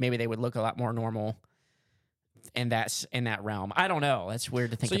sneak peek, maybe they would look a lot more normal. And that's in that realm. I don't know. That's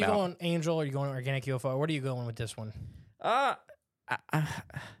weird to think about. So you going angel or you going organic UFO? What are you going with this one?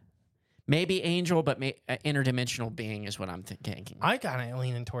 Maybe angel, but interdimensional being is what I'm thinking. I kind of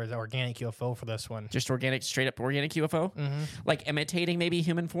leaning towards the organic UFO for this one. Just straight up organic UFO? Mm-hmm. Like imitating maybe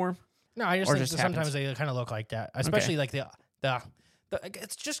human form? No, I just think that sometimes they kind of look like that. Especially like the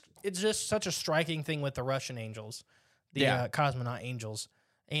it's just such a striking thing with the Russian angels, the cosmonaut angels.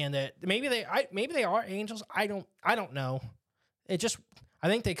 And that maybe they are angels. I don't know. I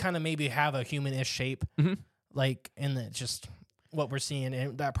think they kind of maybe have a humanish shape, like in the just what we're seeing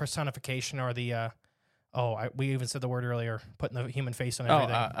in that personification or the we even said the word earlier, putting the human face on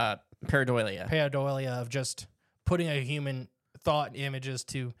everything. Pareidolia. Pareidolia of just putting a human thought images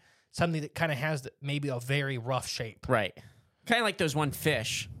to something that kind of has maybe a very rough shape. Right. Kind of like those one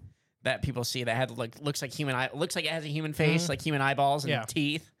fish that people see that looks like human eye, looks like it has a human face, like human eyeballs and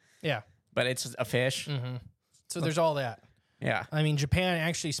teeth. Yeah. But it's a fish. Mm-hmm. So there's all that. Yeah. I mean, Japan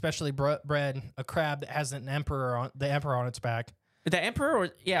actually specially bred a crab that has the emperor on its back. The emperor?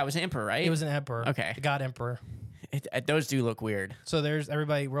 It was an emperor, right? It was an emperor. Okay. The god emperor. Those do look weird. So there's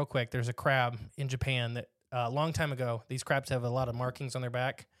everybody real quick. There's a crab in Japan that a long time ago, these crabs have a lot of markings on their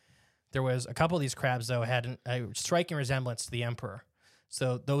back. There was a couple of these crabs, though, had a striking resemblance to the emperor.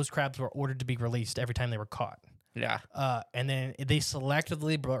 So those crabs were ordered to be released every time they were caught. Yeah. And then they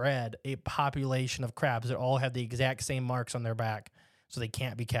selectively bred a population of crabs that all have the exact same marks on their back, so they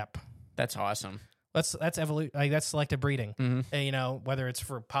can't be kept. That's awesome. That's evolution. Like, that's selective breeding. Mm-hmm. And, whether it's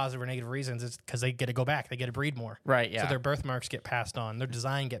for positive or negative reasons, it's because they get to go back. They get to breed more. Right, yeah. So their birthmarks get passed on. Their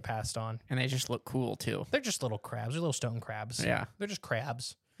design get passed on. And they just look cool, too. They're just little crabs. They're little stone crabs. Yeah. They're just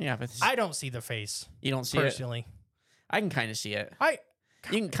crabs. Yeah, but I don't see the face. You don't see personally. It? I can kind of see it.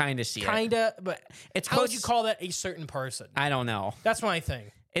 You can kind of see it. Kind of, but it's how would you call that a certain person? I don't know. That's my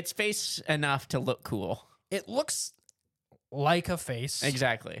thing. It's face enough to look cool. It looks like a face.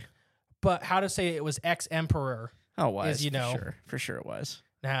 Exactly. But how to say it was ex-emperor? Oh, it was. For sure it was.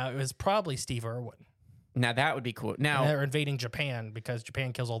 Now, it was probably Steve Irwin. Now, that would be cool. Now, they're invading Japan because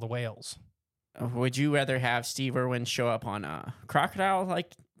Japan kills all the whales. Would you rather have Steve Irwin show up on a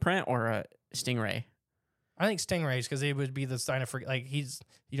crocodile-like print or a stingray? I think stingrays, because it would be the sign of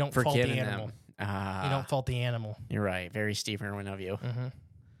you don't fault the animal. You don't fault the animal. You're right. Very Steve Irwin of you. Mm-hmm.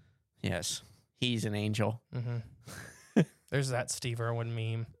 Yes. He's an angel. Mm-hmm. There's that Steve Irwin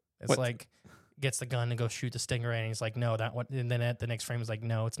meme. It's like, gets the gun to go shoot the stingray, and he's like, no, that one. And then at the next frame is like,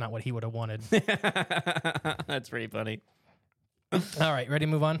 no, it's not what he would have wanted. That's pretty funny. All right, ready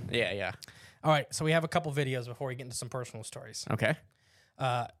to move on? Yeah. All right, so we have a couple videos before we get into some personal stories. Okay.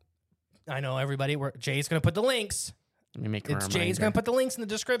 I know everybody. Jay's going to put the links. Let me make a reminder. Jay's going to put the links in the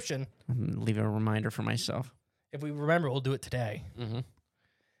description. Leave a reminder for myself. If we remember, we'll do it today. Mm-hmm.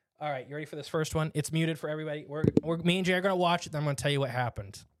 All right, you ready for this first one? It's muted for everybody. Me and Jay are going to watch it, then I'm going to tell you what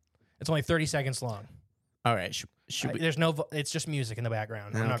happened. It's only 30 seconds long. All right. Should we? There's it's just music in the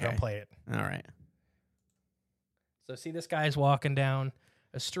background. I'm not going to play it. All right. So see, this guy's walking down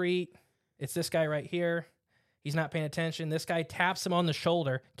a street. It's this guy right here. He's not paying attention. This guy taps him on the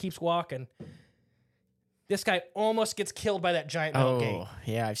shoulder, keeps walking. This guy almost gets killed by that giant metal gate.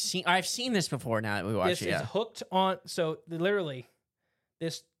 Yeah, I've seen this before now that we watch it. This is hooked on. So literally,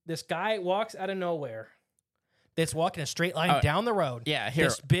 this guy walks out of nowhere. It's walking a straight line down the road. Yeah, here.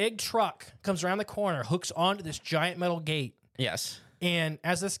 This big truck comes around the corner, hooks onto this giant metal gate. Yes. And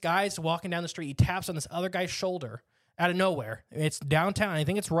as this guy's walking down the street, he taps on this other guy's shoulder out of nowhere. It's downtown. I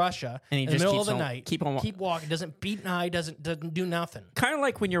think it's Russia. And he in just the middle keeps of the on- night. keep walking. Doesn't beat an eye. Doesn't do nothing. Kind of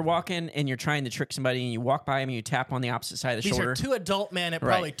like when you're walking and you're trying to trick somebody and you walk by him and you tap on the opposite side of the These shoulder. are two adult men at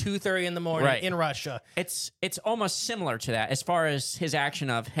probably 2:30 in the morning in Russia. It's almost similar to that as far as his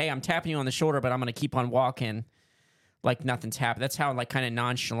action of, hey, I'm tapping you on the shoulder, but I'm going to keep on walking like nothing's happened. That's how like kind of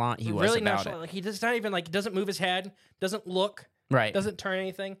nonchalant he was Really about nonchalant. it. Like he does not even like doesn't move his head, doesn't look, doesn't turn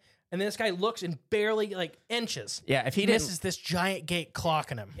anything. And then this guy looks and barely like inches. Yeah, if he misses this giant gate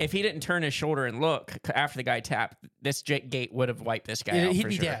clocking him. If he didn't turn his shoulder and look after the guy tapped, this gate would have wiped this guy out. He'd for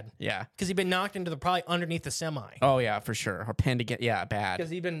be sure. dead. Yeah, because he'd been knocked into probably underneath the semi. Oh yeah, for sure. Or pinned again. Yeah, bad. Because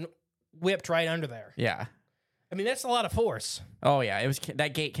he'd been whipped right under there. Yeah. I mean, that's a lot of force. Oh yeah, it was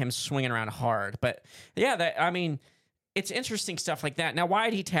that gate came swinging around hard. But yeah, I mean, it's interesting stuff like that. Now, why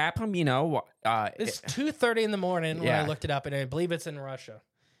did he tap him? You know, it's 2:30 in the morning when I looked it up, and I believe it's in Russia.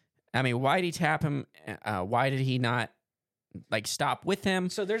 I mean, why did he tap him? Why did he not like stop with him?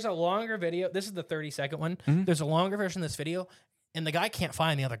 So there's a longer video. This is the 30-second one. Mm-hmm. There's a longer version of this video, and the guy can't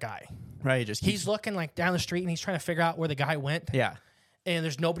find the other guy. Right, he's looking like down the street, and he's trying to figure out where the guy went. Yeah, and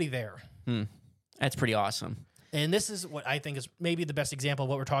there's nobody there. That's pretty awesome. And this is what I think is maybe the best example of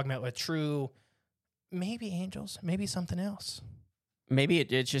what we're talking about with true, maybe angels, maybe something else. Maybe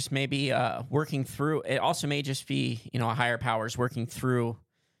it's just working through. It also may just be a higher powers working through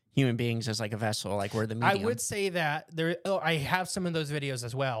human beings as like a vessel, like we're the medium. I would say that there. I have some of those videos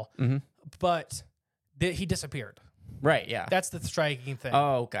as well, but he disappeared. Right. Yeah. That's the striking thing.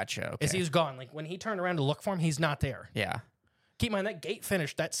 Oh, gotcha. Okay. Is he was gone. Like when he turned around to look for him, he's not there. Yeah. Keep in mind that gate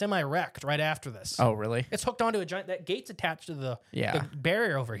finished. That semi wrecked right after this. Oh, really? It's hooked onto a giant. That gate's attached to the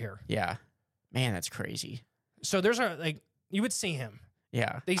barrier over here. Yeah. Man, that's crazy. So there's you would see him.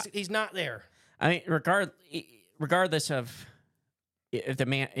 Yeah. He's not there. I mean, regardless of if the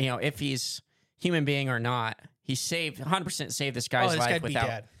man, if he's human being or not, he 100% saved this guy's life guy'd without be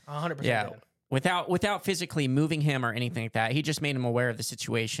dead. 100% yeah, dead. without physically moving him or anything like that. He just made him aware of the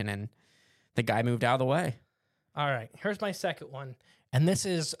situation, and the guy moved out of the way. All right, here's my second one, and this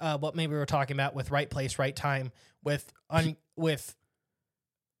is what maybe we were talking about with right place, right time, with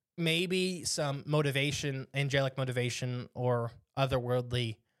maybe some motivation, angelic motivation, or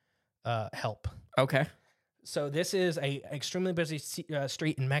otherworldly help. Okay. So this is a extremely busy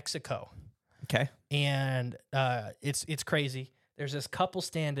street in Mexico. Okay. And it's crazy. There's this couple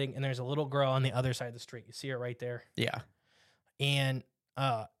standing, and there's a little girl on the other side of the street. You see her right there? Yeah. And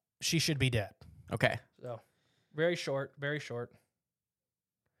she should be dead. Okay. So very short, very short.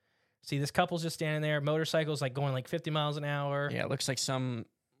 See, this couple's just standing there. Motorcycles like going like 50 miles an hour. Yeah, it looks like some,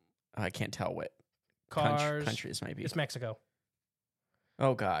 I can't tell what cars. country this might be. It's Mexico.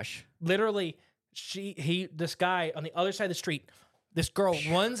 Oh, gosh. Literally, this guy on the other side of the street, this girl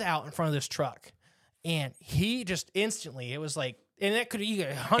runs out in front of this truck, and he just instantly, it was like, and that could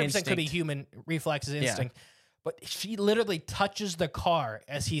 100% could be human reflexes, instinct, but she literally touches the car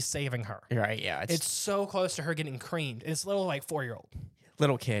as he's saving her. Right, yeah. It's so close to her getting creamed. It's a little like 4-year-old.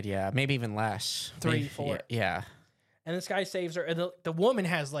 Little kid, yeah. Maybe even less. 3, Maybe, 4. Yeah. And this guy saves her. And the woman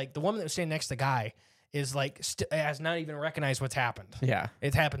has like, the woman that was standing next to the guy is like, has not even recognized what's happened. Yeah.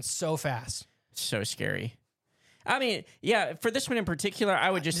 It happened so fast. It's so scary. I mean, yeah, for this one in particular, I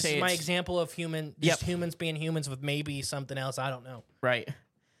would just this say is my example of humans being humans with maybe something else. I don't know. Right.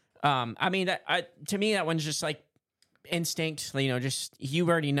 I mean, to me, that one's just like instinct. Just you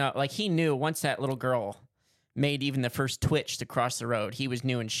already know. Like he knew once that little girl made even the first twitch to cross the road, he was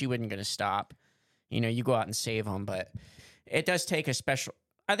new and she wasn't going to stop. You go out and save them, but it does take a special.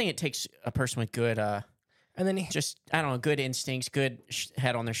 I think it takes a person with good, and then good instincts, good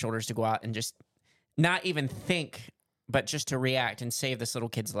head on their shoulders to go out and just not even think, but just to react and save this little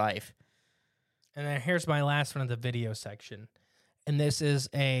kid's life. And then here's my last one of the video section, and this is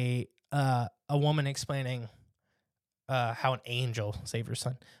a woman explaining how an angel saved her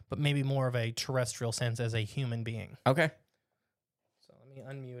son, but maybe more of a terrestrial sense as a human being. Okay. So let me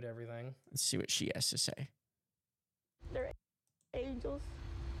unmute everything. Let's see what she has to say. They're angels.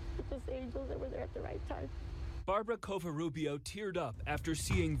 Just angels that were there at the right time. Barbara Covarubio teared up after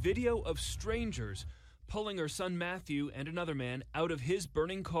seeing video of strangers pulling her son Matthew and another man out of his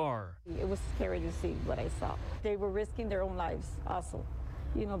burning car. It was scary to see what I saw. They were risking their own lives also,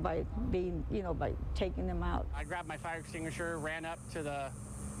 by being, by taking them out. I grabbed my fire extinguisher, ran up to the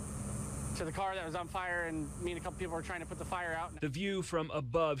to the car that was on fire, and me and a couple people were trying to put the fire out. The view from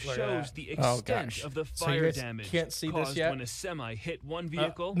above shows the Oh, extent gosh. of the So fire you guys damage can't see this caused yet? when a semi hit one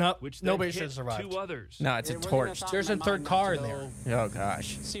vehicle, no, which then nobody hit should have survived. 2 others. No, it's a It wasn't torch. thought There's in a my third mind car to in go there. Oh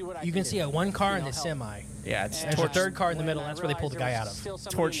gosh. See what I You can do, see one car in you the know, semi. Yeah, it's And There's a torch. third car in the when middle. I That's where they pulled the guy realized out there was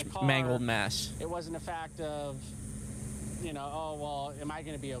of. still somebody Torch in the car, mangled mess. It wasn't a fact of, oh, well, am I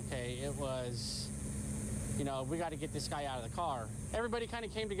going to be okay? It was, we got to get this guy out of the car. Everybody kind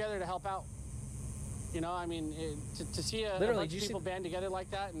of came together to help out. To see a Literally, bunch did of you people see band together like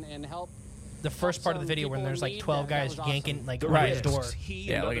that and help. The first part of the some video when people there's in like need, 12 that guys was awesome. yanking like The over his risks door. he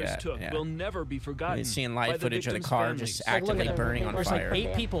Yeah, and look at others that, took yeah. will never be forgotten. It's seeing by live footage of the victims' car families. just Like, look actively at burning on There's fire. like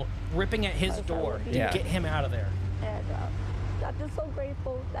 8 people ripping at his door to Yeah. get him out of there. And I'm just so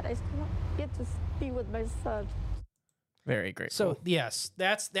grateful that I still get to be with my son. Very grateful. So yes,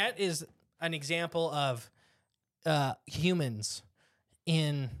 that is an example of humans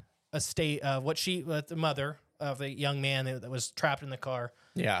in a state of what the mother of the young man that was trapped in the car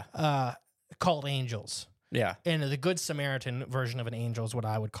yeah. called angels. Yeah. And the Good Samaritan version of an angel is what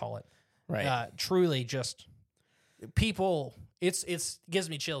I would call it. Right. Truly just people, it's gives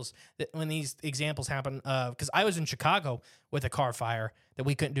me chills that when these examples happen, because I was in Chicago with a car fire that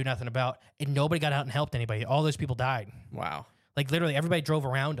we couldn't do nothing about, and nobody got out and helped anybody. All those people died. Wow. Like literally everybody drove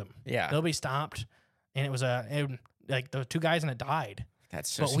around them. Yeah. Nobody stopped, and it was like the 2 guys and it died. That's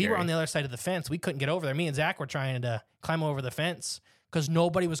so But scary. we were on the other side of the fence. We couldn't get over there. Me and Zach were trying to climb over the fence because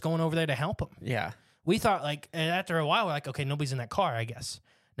nobody was going over there to help them. Yeah. We thought, like, and after a while, we're like, okay, nobody's in that car, I guess.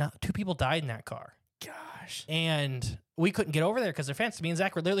 Now, 2 people died in that car. Gosh. And we couldn't get over there because the fence. Me and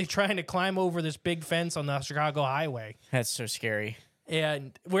Zach were literally trying to climb over this big fence on the Chicago highway. That's so scary.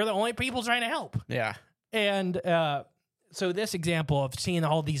 And we're the only people trying to help. Yeah. And so this example of seeing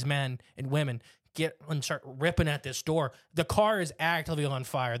all these men and women get and start ripping at this door. The car is actively on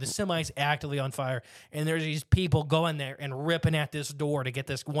fire. The semi's actively on fire. And there's these people going there and ripping at this door to get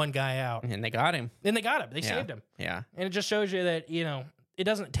this one guy out. And they got him. And they got him. They saved him. Yeah. And it just shows you that, it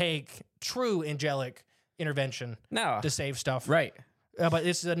doesn't take true angelic intervention No. to save stuff. Right. But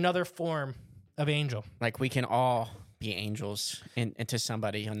this is another form of angel. Like we can all be angels into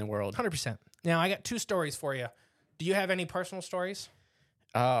somebody in the world. 100%. Now, I got 2 stories for you. Do you have any personal stories?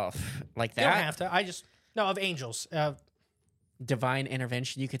 Oh, like You don't that? have to. Of angels. Divine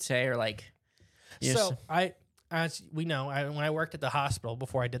intervention, you could say, or like. you So just- as we know, when I worked at the hospital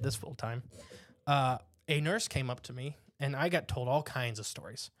before I did this full time, a nurse came up to me and I got told all kinds of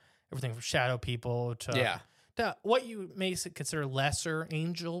stories, everything from shadow people to what you may consider lesser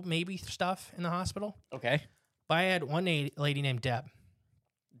angel maybe stuff in the hospital. Okay. But I had one lady named Deb.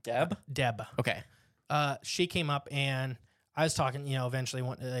 Deb. Okay. She came up and I was talking.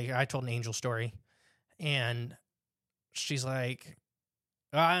 Eventually, I told an angel story, and she's like,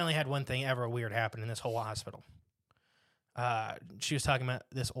 I only had one thing ever weird happen in this whole hospital. She was talking about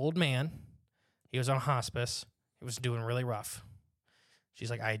this old man. He was on hospice. He was doing really rough. She's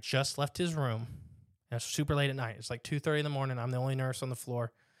like, I had just left his room. And it was super late at night. It's like 2:30 in the morning. I'm the only nurse on the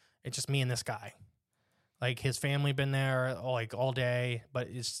floor. It's just me and this guy. Like his family been there all day, but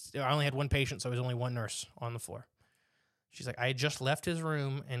I only had one patient, so there was only one nurse on the floor. She's like, I had just left his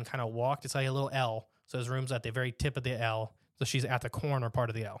room and kind of walked. It's like a little L. So his room's at the very tip of the L. So she's at the corner part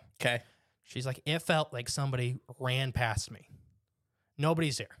of the L. Okay. She's like, it felt like somebody ran past me.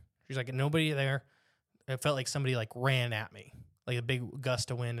 Nobody's there. She's like, nobody there. It felt like somebody ran at me, like a big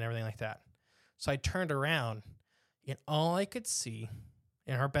gust of wind and everything like that. So I turned around, and all I could see,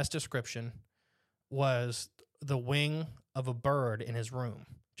 in her best description, was the wing of a bird in his room,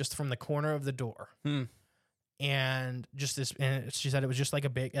 just from the corner of the door. And just this, and she said it was just like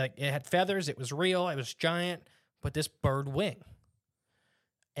it had feathers. It was real. It was giant, but this bird wing.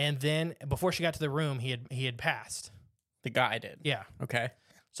 And then before she got to the room, he had passed. The guy did. Yeah. Okay.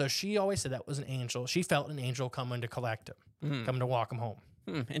 So she always said that was an angel. She felt an angel coming to collect him, coming to walk him home.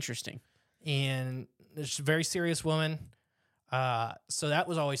 Interesting. And she's a very serious woman. So that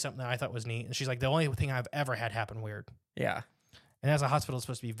was always something that I thought was neat. And she's like, the only thing I've ever had happen weird. Yeah. And as a hospital, it's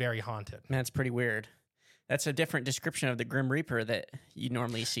supposed to be very haunted. That's pretty weird. That's a different description of the Grim Reaper that you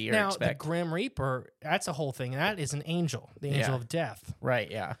normally see or expect. The Grim Reaper, that's a whole thing. That is an angel, the angel of death.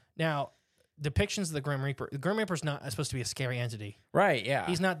 Right, yeah. Now, depictions of the Grim Reaper's not supposed to be a scary entity. Right, yeah.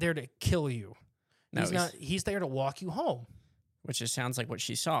 He's not there to kill you. No, He's there to walk you home. Which just sounds like what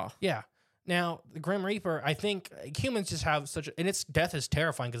she saw. Yeah. Now, the Grim Reaper, I think humans just have and its death is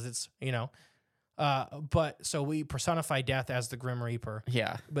terrifying because it's, but so we personify death as the Grim Reaper.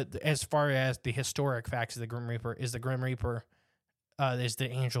 Yeah. But as far as the historic facts of the Grim Reaper is the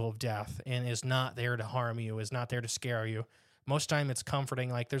angel of death and is not there to harm you, is not there to scare you. Most time it's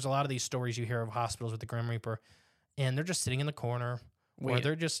comforting. Like there's a lot of these stories you hear of hospitals with the Grim Reaper, and they're just sitting in the corner, or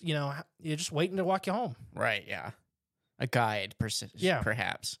they're just you're just waiting to walk you home. Right? Yeah, a guide,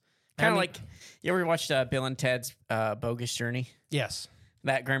 perhaps. Kind of like you ever watched Bill and Ted's Bogus Journey? Yes,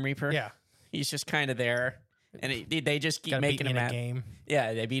 that Grim Reaper. Yeah, he's just kind of there, and they just keep making him in a game.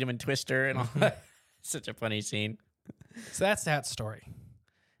 Yeah, they beat him in Twister and all that. Such a funny scene. So that's that story.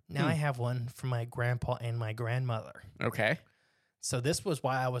 Now I have one from my grandpa and my grandmother. Okay. So this was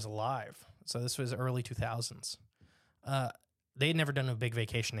why I was alive. So this was early 2000s. They'd never done a big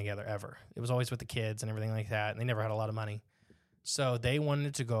vacation together ever. It was always with the kids and everything like that, and they never had a lot of money. So they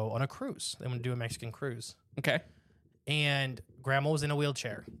wanted to go on a cruise. They wanted to do a Mexican cruise. Okay. And Grandma was in a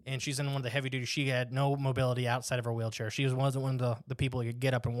wheelchair, and she's in one of the heavy duty. She had no mobility outside of her wheelchair. She wasn't one of the people who could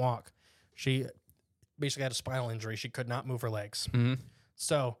get up and walk. She basically had a spinal injury. She could not move her legs. Mm-hmm.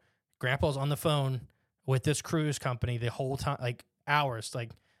 So Grandpa's on the phone with this cruise company the whole time, like hours.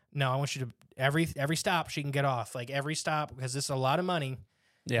 Like, no, I want you to every stop she can get off. Like every stop, because this is a lot of money.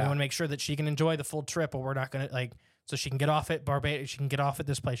 Yeah, we want to make sure that she can enjoy the full trip, or we're not gonna like. So she can get off at Barbados. She can get off at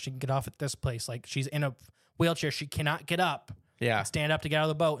this place. She can get off at this place. Like she's in a wheelchair. She cannot get up. Yeah, stand up to get out of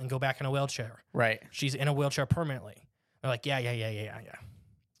the boat and go back in a wheelchair. Right. She's in a wheelchair permanently. They're like, yeah.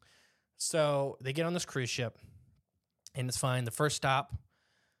 So they get on this cruise ship, and it's fine. The first stop,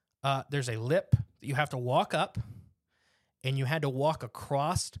 there's a lip that you have to walk up, and you had to walk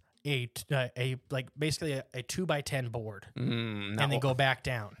across a basically a 2x10 board, and then go back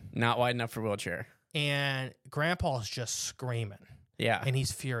down. Not wide enough for wheelchair. And Grandpa's just screaming. Yeah, and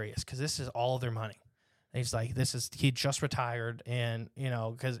he's furious because this is all of their money. And he's like, he just retired, and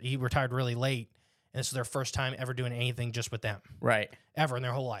because he retired really late, and this is their first time ever doing anything just with them, right? Ever in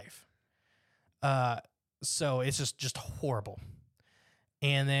their whole life. So it's just horrible.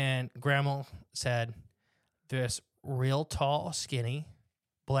 And then Grandma said, this real tall, skinny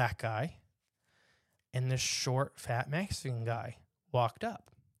black guy and this short, fat Mexican guy walked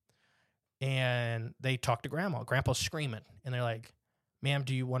up. And they talked to Grandma. Grandpa's screaming. And they're like, ma'am,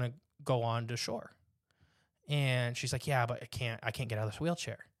 do you want to go on to shore? And she's like, yeah, but I can't get out of this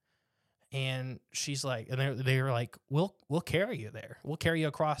wheelchair. And she's like, and they were like, we'll carry you there. We'll carry you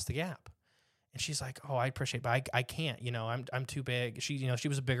across the gap. And she's like, oh, I appreciate it, but I can't, I'm too big. She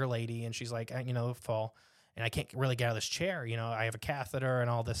was a bigger lady, and she's like, fall, and I can't really get out of this chair. I have a catheter and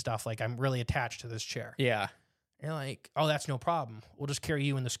all this stuff. Like, I'm really attached to this chair. Yeah. And you're like, oh, that's no problem. We'll just carry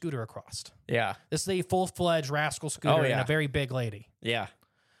you in the scooter across. Yeah. This is a full-fledged rascal scooter and a very big lady. Yeah.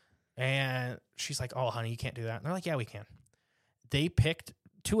 And she's like, oh, honey, you can't do that. And they're like, yeah, we can.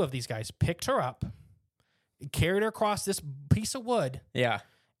 Two of these guys picked her up, carried her across this piece of wood. Yeah.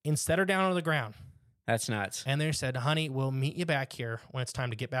 And set her down on the ground. That's nuts. And they said, honey, we'll meet you back here when it's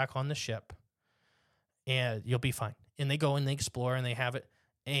time to get back on the ship. And you'll be fine. And they go and they explore and they have it.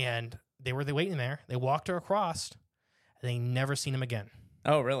 And they were waiting there. They walked her across. And they never seen him again.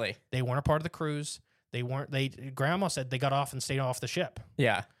 Oh, really? They weren't a part of the cruise. Grandma said they got off and stayed off the ship.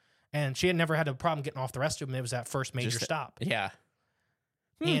 Yeah. And she had never had a problem getting off the rest of them. It was that first major stop. Yeah.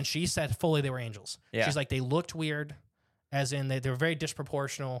 And she said fully they were angels. Yeah. She's like, they looked weird. As in, they were very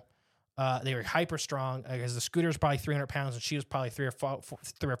disproportional. They were hyper strong because the scooter was probably 300 pounds and she was probably 300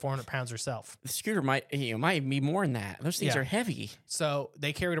 or 400 pounds herself. The scooter might be more than that. Those things are heavy. So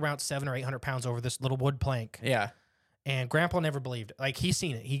they carried around 700 or 800 pounds over this little wood plank. Yeah. And Grandpa never believed it. Like, he's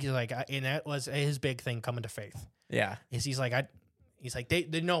seen it. He's like, and that was his big thing coming to faith. Yeah. He's like,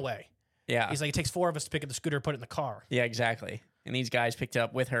 they no way. Yeah. He's like, it takes 4 of us to pick up the scooter and put it in the car. Yeah, exactly. And these guys picked it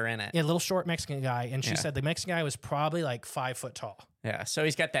up with her in it. Yeah, a little short Mexican guy. And she said the Mexican guy was probably like 5 foot tall. Yeah, so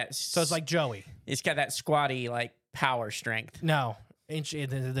he's got that. So it's like Joey. He's got that squatty, like, power strength. No. And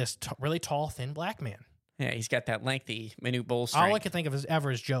this really tall, thin black man. Yeah, he's got that lengthy, minute bull strength. All I can think of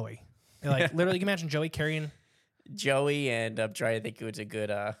ever is Joey. Like, literally, you can imagine Joey carrying. Joey, and I'm trying to think it was a good,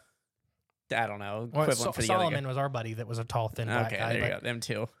 I don't know, equivalent for the Solomon other guy. was our buddy that was a tall, thin black guy. There you go. Them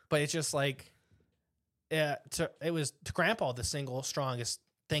two. But it's just like, it was to Grandpa the single strongest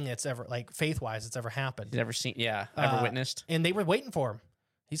thing that's ever, like, faith-wise, that's ever happened. He's ever seen, ever witnessed. And they were waiting for him.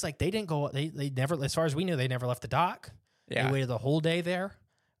 He's like, they didn't go, they never, as far as we knew, they never left the dock. Yeah. They waited the whole day there.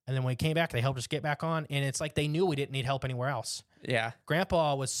 And then when we came back, they helped us get back on. And it's like they knew we didn't need help anywhere else. Yeah.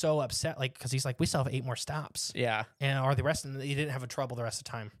 Grandpa was so upset, like, because he's like, we still have 8 more stops. Yeah. And the rest of them, he didn't have a trouble the rest of the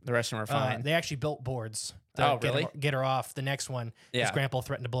time. The rest of them were fine. They actually built boards to really? get her off the next one. Because Grandpa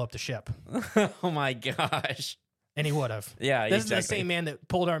threatened to blow up the ship. Oh, my gosh. And he would have. Yeah, This is the same man that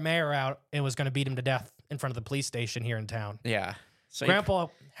pulled our mayor out and was going to beat him to death in front of the police station here in town. Yeah. So Grandpa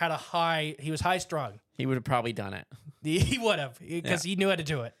had he was high strung. He would have probably done it. He would have, because he knew how to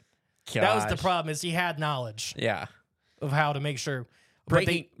do it. Gosh. That was the problem, is he had knowledge. Yeah. of how to make sure.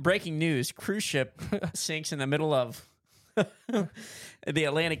 Breaking news: cruise ship sinks in the middle of the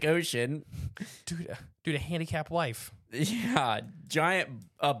Atlantic Ocean. Dude, a handicapped wife. Yeah,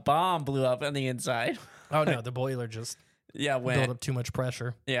 a bomb blew up on the inside. Oh no, the boiler just built up too much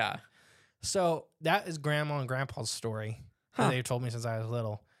pressure. Yeah. So that is Grandma and Grandpa's story that they've told me since I was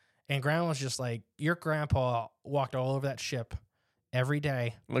little. And Grandma was just like, your grandpa walked all over that ship every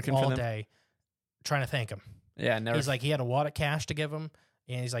day, looking all for them. day, trying to thank him. Yeah, never. He's like, he had a wad of cash to give him.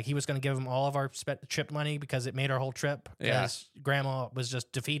 And he's like, he was going to give him all of our trip money because it made our whole trip. Because Grandma was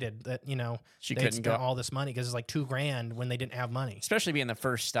just defeated that, she they'd couldn't spent go all this money because it's like $2,000 when they didn't have money. Especially being the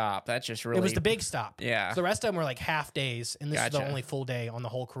first stop. That's just really. It was the big stop. Yeah. So the rest of them were like half days. And this is the only full day on the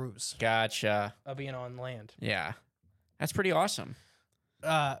whole cruise. Gotcha. Of being on land. Yeah. That's pretty awesome.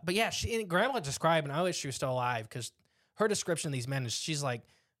 But yeah, Grandma described, and I wish she was still alive because her description of these men is she's like,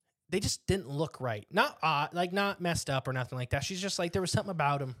 they just didn't look right. Not not messed up or nothing like that. She's just like, there was something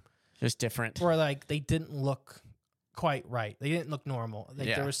about them. Just different. Or like they didn't look quite right. They didn't look normal.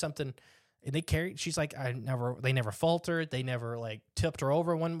 Like there was something. And they carried. She's like, they never faltered. They never like tipped her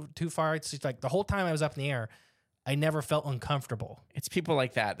over one too far. She's like, the whole time I was up in the air, I never felt uncomfortable. It's people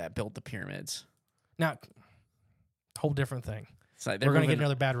like that built the pyramids. Now, whole different thing. It's like we're gonna get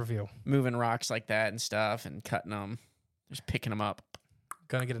another bad review. Moving rocks like that and stuff and cutting them, just picking them up.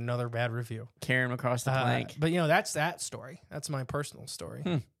 Gonna get another bad review. Carrying them across the plank. But that's that story. That's my personal story.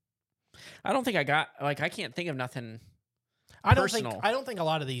 I don't think I can't think of nothing. I don't think a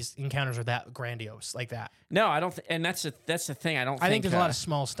lot of these encounters are that grandiose like that. No, I don't. And that's the thing. I think there's a lot of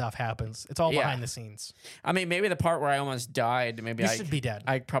small stuff happens. It's all behind the scenes. I mean, maybe the part where I almost died. Maybe I should be dead.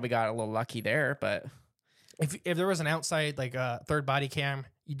 I probably got a little lucky there, but if there was an outside like third body cam,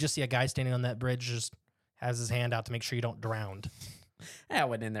 you just see a guy standing on that bridge just has his hand out to make sure you don't drown. I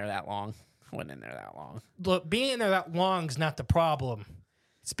wasn't in there that long. Look, being in there that long is not the problem.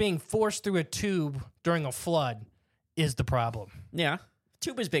 It's being forced through a tube during a flood is the problem. Yeah.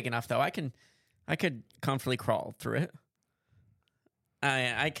 Tube was big enough, though. I could comfortably crawl through it.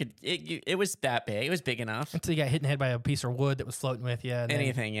 I could. It was that big. It was big enough. Until you got hit in the head by a piece of wood that was floating with you.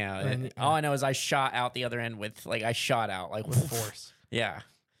 Anything, all I know is I shot out the other end with force. Yeah.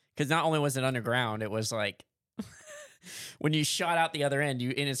 Because not only was it underground, it was like when you shot out the other end,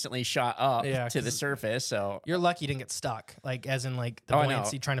 you instantly shot up to the surface. So you're lucky you didn't get stuck, like as in like the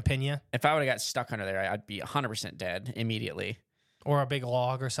buoyancy trying to pin you. If I would have got stuck under there, I'd be 100% dead immediately. Or a big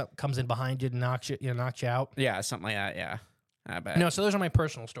log or something comes in behind you and knocks you out. Yeah, something like that. Yeah, I bet. No, so those are my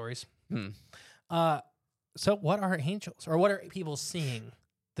personal stories. So what are angels, or what are people seeing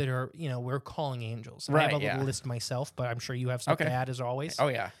that are we're calling angels? Right, I have a little list myself, but I'm sure you have something to add as always. Oh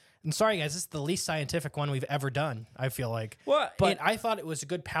yeah. And sorry, guys, this is the least scientific one we've ever done, I feel like. But I thought it was a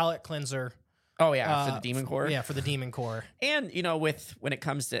good palate cleanser. Oh, yeah, for the demon core? Yeah, for the demon core. And, when it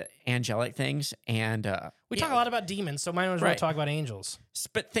comes to angelic things, and... we talk a lot about demons, so might as well talk about angels.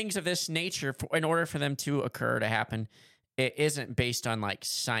 But things of this nature, in order for them to occur, to happen, it isn't based on,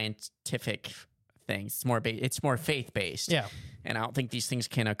 scientific things. It's more faith-based. Yeah. And I don't think these things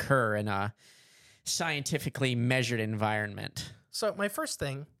can occur in a scientifically measured environment. So my first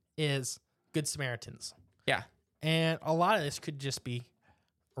thing is Good Samaritans. Yeah. And a lot of this could just be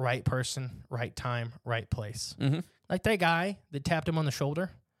right person, right time, right place. Mm-hmm. Like that guy that tapped him on the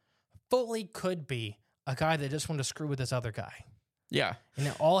shoulder fully could be a guy that just wanted to screw with this other guy. Yeah. And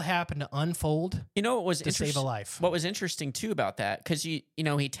it all happened to undufold what was to save a life. What was interesting, too, about that, because, he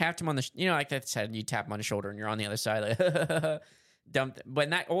tapped him on the, like I said, you tap him on the shoulder and you're on the other side. Like, when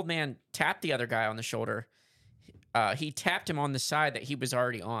that old man tapped the other guy on the shoulder, he tapped him on the side that he was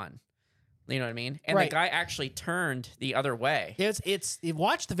already on. You know what I mean? And the guy actually turned the other way.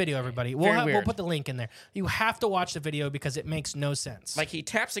 Watch the video, everybody. We'll put the link in there. You have to watch the video because it makes no sense. Like he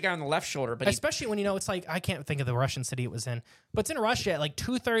taps the guy on the left shoulder, but especially when it's like I can't think of the Russian city it was in, but it's in Russia at like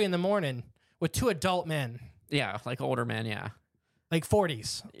 2:30 in the morning with two adult men. Yeah, like older men. Yeah, like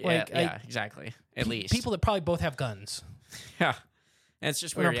 40s. Yeah, exactly. At least people that probably both have guns. Yeah. And it's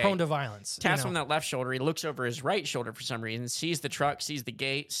just weird. They're prone to violence. Taps on that left shoulder. He looks over his right shoulder for some reason, sees the truck, sees the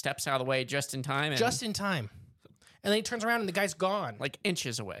gate, steps out of the way just in time. And then he turns around and the guy's gone. Like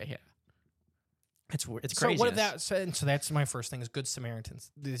inches away. Yeah. It's crazy. So what if that? So that's my first thing is Good Samaritans.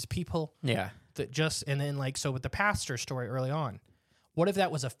 These people. Yeah. That just and then with the pastor story early on, what if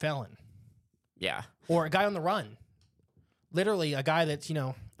that was a felon? Yeah. Or a guy on the run. Literally a guy that's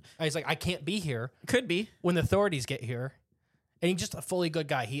he's like I can't be here. Could be when the authorities get here. And he's just a fully good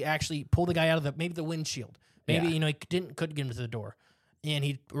guy. He actually pulled the guy out of the windshield. Maybe he couldn't get him to the door, and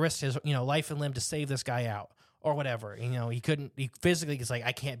he risked his life and limb to save this guy out. or whatever. You know, he physically is like,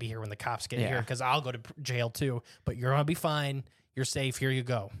 I can't be here when the cops get here because I'll go to jail too, but you're going to be fine. You're safe. Here you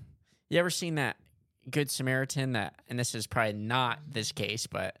go. You ever seen that Good Samaritan and this is probably not this case,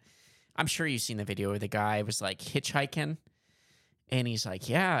 but I'm sure you've seen the video where the guy was like hitchhiking and he's like,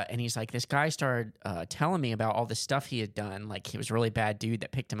 yeah. And he's like, this guy started telling me about all the stuff he had done. Like he was a really bad dude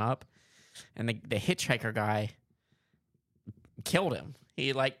that picked him up. And the hitchhiker guy killed him.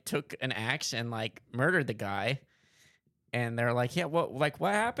 He like took an axe and like murdered the guy. And they're like, yeah,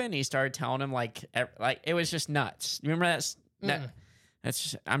 what happened? He started telling him like it was just nuts. You remember that? That's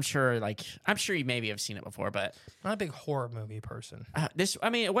just, I'm sure you maybe have seen it before, but I'm not a big horror movie person. It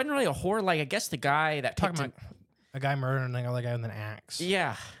wasn't really a horror. Like I guess the guy that talking about a guy murdering another guy with an axe.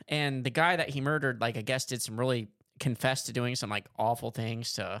 Yeah, and the guy that he murdered, like I guess, did some really confessed to doing some like awful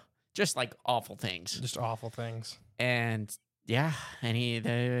things just awful things. And yeah, and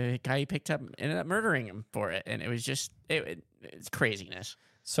the guy he picked up ended up murdering him for it, and it was just it's craziness.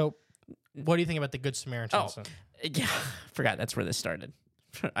 So, what do you think about the Good Samaritan? Yeah, I forgot that's where this started.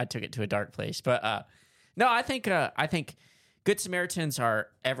 I took it to a dark place, but no, I think Good Samaritans are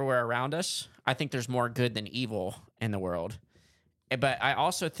everywhere around us. I think there's more good than evil in the world, but I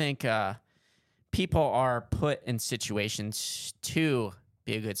also think people are put in situations to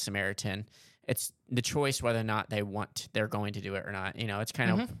be a Good Samaritan. It's the choice whether or not they're going to do it or not. You know, it's kind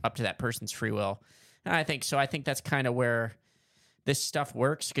of up to that person's free will. And I think that's kind of where this stuff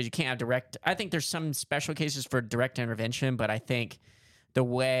works, because you can't have direct. I think there's some special cases for direct intervention, but I think the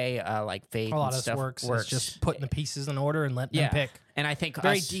way like faith a lot and of stuff works is just putting the pieces in order and letting them pick. And I think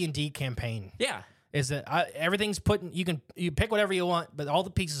very D&D campaign. Yeah, is that everything's you pick whatever you want, but all the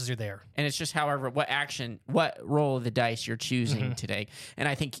pieces are there. And it's just what roll of the dice you're choosing today. And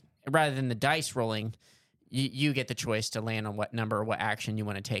I think rather than the dice rolling, you get the choice to land on what number or what action you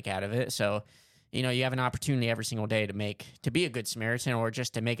want to take out of it. So, you know, you have an opportunity every single day to be a Good Samaritan or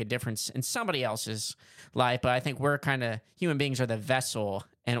just to make a difference in somebody else's life. But I think human beings are the vessel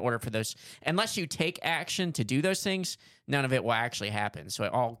in order for those. Unless you take action to do those things, none of it will actually happen. So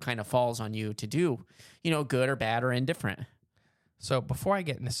it all kind of falls on you to do, you know, good or bad or indifferent. So before I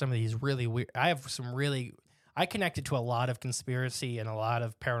get into some of these really weird, I connected to a lot of conspiracy and a lot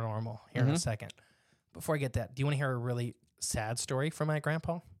of paranormal here in a second. Before I get that, do you want to hear a really sad story from my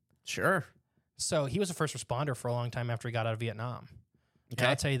grandpa? Sure. So he was a first responder for a long time after he got out of Vietnam. Okay. And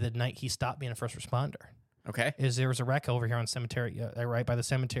I'll tell you the night he stopped being a first responder. Okay. There was a wreck over here on cemetery, right by the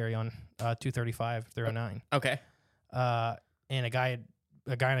cemetery on 235 309. Okay. And a guy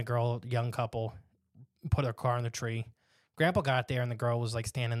and a girl, young couple, put their car in the tree. Grandpa got there and the girl was like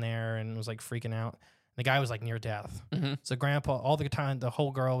standing there and was like freaking out. The guy was like near death. So Grandpa, all the time, the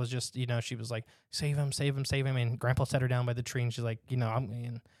whole girl was just, you know, she was like, save him, save him, save him. And Grandpa set her down by the tree and she's like, you know,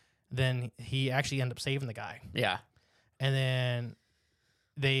 then he actually ended up saving the guy. Yeah. And then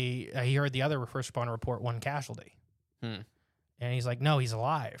he heard the other first responder report one casualty. And he's like, no, he's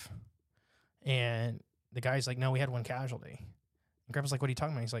alive. And the guy's like, no, we had one casualty. And Grandpa's like, what are you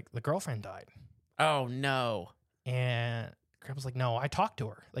talking about? He's like, the girlfriend died. Oh, no. And Grandpa's like, no, I talked to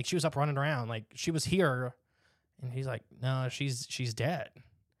her. Like, she was up running around. Like, she was here. And he's like, no, she's dead.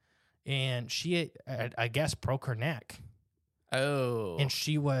 And she, I guess, broke her neck. Oh. And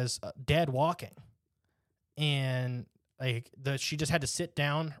she was dead walking. And like she just had to sit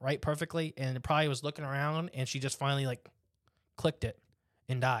down right perfectly, and it probably was looking around, and she just finally like clicked it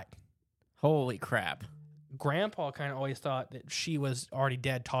and died. Holy crap. Grandpa kind of always thought that she was already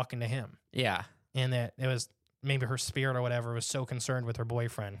dead talking to him. Yeah. And that it was maybe her spirit or whatever was so concerned with her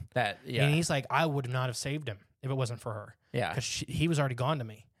boyfriend. And he's like, I would not have saved him if it wasn't for her. Yeah. Because he was already gone to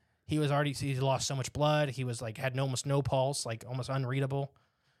me. He lost so much blood. He was like, had almost no pulse, like almost unreadable.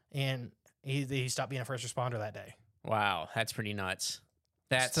 And he stopped being a first responder that day. Wow. That's pretty nuts.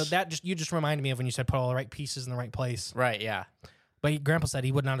 You just reminded me of when you said put all the right pieces in the right place. Right. Yeah. But Grandpa said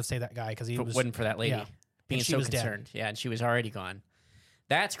he would not have saved that guy because he wasn't for that lady being so concerned. Dead. Yeah. And she was already gone.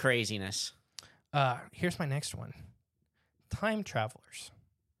 That's craziness. Here's my next one. Time travelers.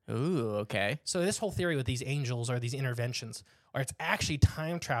 Ooh, okay. So this whole theory with these angels or these interventions, or it's actually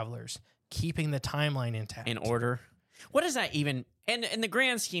time travelers keeping the timeline intact. In order. What does that even, in the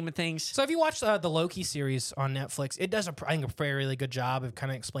grand scheme of things? So if you watch the Loki series on Netflix, it does, I think, a fairly good job of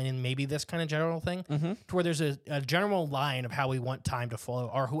kind of explaining maybe this kind of general thing, to where there's a general line of how we want time to flow,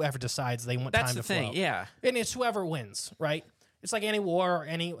 or whoever decides they want time to flow. That's the thing, yeah. And it's whoever wins, right? It's like any war or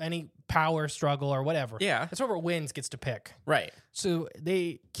any power struggle or whatever. Yeah. It's whoever wins gets to pick. Right. So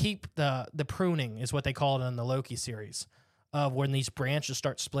they keep the pruning, is what they call it in the Loki series, of when these branches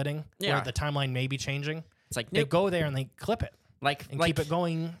start splitting, where the timeline may be changing. It's like, they go there and they clip it. and keep it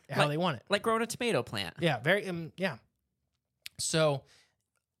going how they want it. Like growing a tomato plant. Yeah, very yeah. So,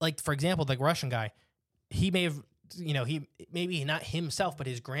 like for example, the Russian guy, he may have, he maybe not himself, but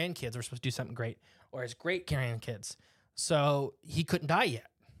his grandkids were supposed to do something great, or his great grandkids. So he couldn't die yet.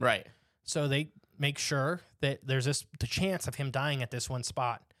 Right. So they make sure that there's the chance of him dying at this one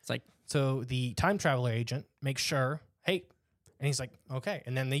spot. It's like, so the time traveler agent makes sure, hey, and he's like, okay,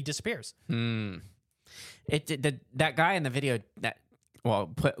 and then he disappears. That guy in the video, that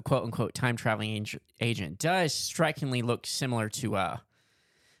quote unquote time traveling agent, does strikingly look similar to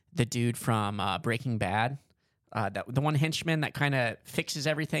the dude from Breaking Bad, the one henchman that kind of fixes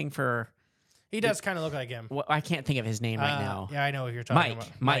everything for. He does kind of look like him. Well, I can't think of his name right now. Yeah, I know what you're talking about.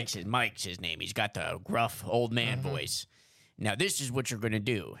 Mike's his name. He's got the gruff old man voice. Now, this is what you're going to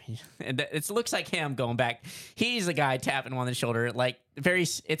do. And it looks like him going back. He's the guy tapping him on the shoulder. Like,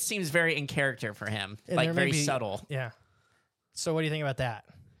 it seems very in character for him. And like, very subtle. Yeah. So what do you think about that?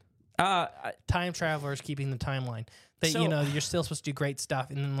 Time travelers keeping the timeline. That, you're still supposed to do great stuff.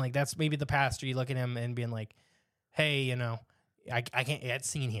 And then, like, that's maybe the pastor. You look at him and being like, hey, I can't get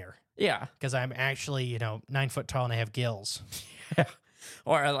seen here. Yeah. Because I'm actually, 9 foot tall and I have gills. Yeah.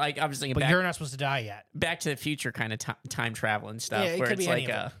 Or like I was thinking, but you're not supposed to die yet. Back to the Future kind of time travel and stuff. Yeah, it where could it's be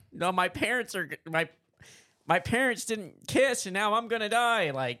like, no, my parents didn't kiss, and now I'm gonna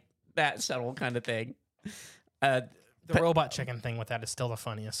die. Like that subtle kind of thing. The robot chicken thing with that is still the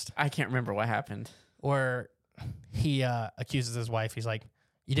funniest. I can't remember what happened. Or he accuses his wife. He's like,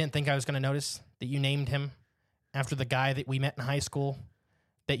 "You didn't think I was gonna notice that you named him after the guy that we met in high school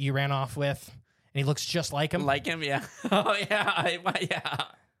that you ran off with?" And he looks just like him. Like him, yeah. Oh, yeah.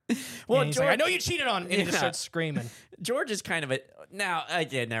 Yeah. Well, George, like, I know you cheated on me. And he just starts screaming. George is kind of now,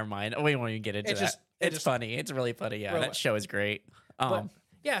 never mind. We won't even get into that. It's funny. It's really funny. Yeah, that show is great.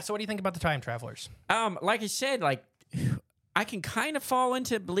 Yeah, so what do you think about the time travelers? Like I said, like I can kind of fall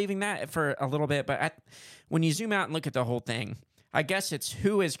into believing that for a little bit, but when you zoom out and look at the whole thing, I guess it's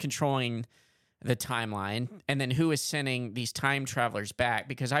who is controlling the timeline and then who is sending these time travelers back,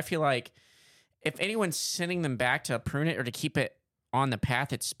 because I feel like if anyone's sending them back to prune it or to keep it on the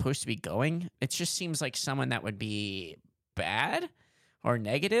path it's supposed to be going, it just seems like someone that would be bad or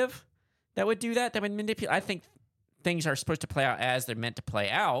negative that would do that would manipulate. I think things are supposed to play out as they're meant to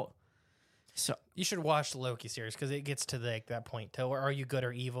play out. So you should watch the Loki series because it gets to that point. To where are you good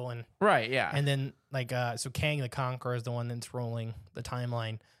or evil? And right, yeah. And then so Kang the Conqueror is the one that's ruling the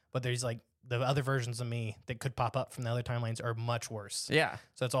timeline, but there's like the other versions of me that could pop up from the other timelines are much worse. Yeah.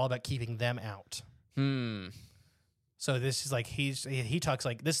 So it's all about keeping them out. So this is like he talks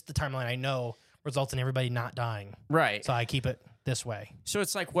like, this is the timeline I know results in everybody not dying. Right. So I keep it this way. So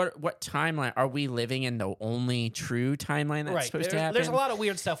it's like, what timeline are we living in? The only true timeline that's supposed to happen? There's a lot of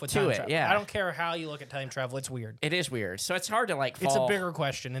weird stuff with time travel. Yeah. I don't care how you look at time travel. It's weird. It is weird. So it's hard to like. It's a bigger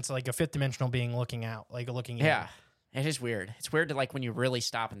question. It's like a fifth dimensional being looking out, like looking. Yeah. It is weird. It's weird to like when you really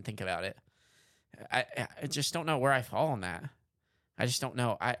stop and think about it. I just don't know where I fall on that. I just don't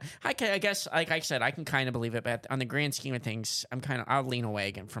know. I guess, like I said, I can kind of believe it, but on the grand scheme of things, I'll lean away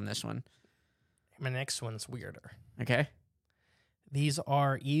again from this one. My next one's weirder. Okay. These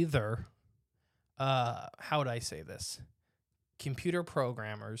are either, how would I say this? Computer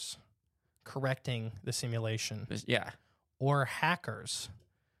programmers correcting the simulation. Yeah. Or hackers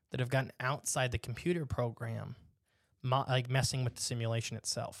that have gotten outside the computer program, like messing with the simulation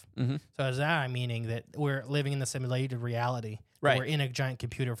itself. Mm-hmm. So is that meaning that we're living in the simulated reality? Right. We're in a giant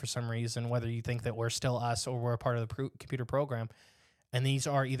computer for some reason, whether you think that we're still us or we're a part of the computer program. And these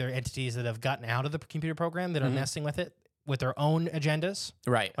are either entities that have gotten out of the computer program that are messing with it with their own agendas,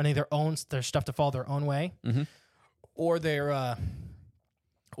 right? Wanting their stuff to fall their own way, or they're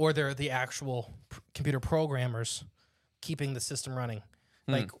the actual computer programmers keeping the system running.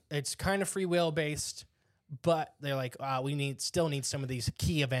 Like it's kind of free will based, but they're like, we still need some of these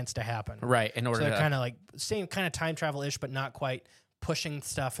key events to happen, right? In order, so they're kind of like same kind of time travel ish, but not quite pushing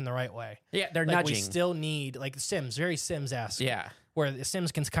stuff in the right way. Yeah, they're like nudging. We still need like Sims, very Sims-esque. Yeah. Where the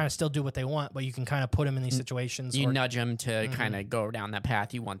Sims can kind of still do what they want, but you can kind of put them in these situations. You nudge them to kind of go down that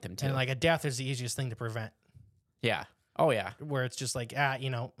path you want them to. And like a death is the easiest thing to prevent. Yeah. Oh, yeah. Where it's just like,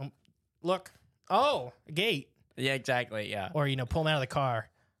 look, a gate. Yeah, exactly. Yeah. Or, pull them out of the car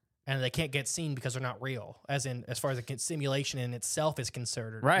and they can't get seen because they're not real. As far as the simulation in itself is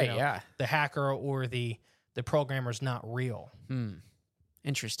concerned. Right, yeah. The hacker or the programmer's not real.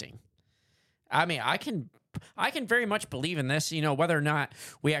 Interesting. I mean, I can very much believe in this, whether or not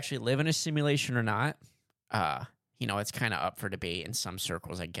we actually live in a simulation or not. It's kind of up for debate in some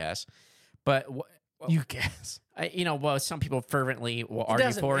circles, I guess. But You guess. Well, some people fervently will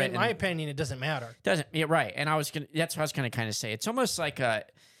argue for it. In my opinion, it doesn't matter. Doesn't. Yeah, right. And that's what I was going to kind of say. It's almost like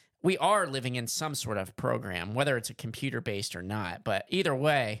we are living in some sort of program, whether it's a computer based or not. But either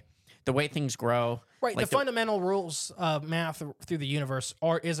way, the way things grow. Right. Like the fundamental rules of math through the universe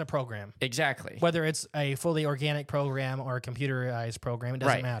is a program. Exactly. Whether it's a fully organic program or a computerized program, it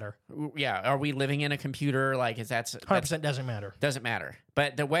doesn't matter. Yeah. Are we living in a computer? Like, 100% doesn't matter. Doesn't matter.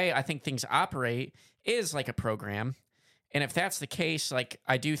 But the way I think things operate is like a program. And if that's the case, like,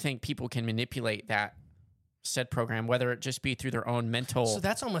 I do think people can manipulate that said program, whether it just be through their own mental. So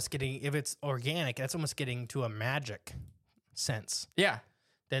that's almost getting, if it's organic, that's almost getting to a magic sense. Yeah.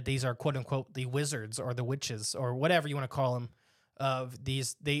 That these are quote unquote the wizards or the witches or whatever you want to call them.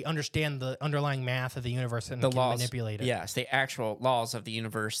 They understand the underlying math of the universe and can manipulate it. Yes, the actual laws of the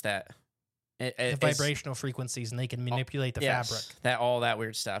universe that the vibrational frequencies, and they can manipulate the fabric. All that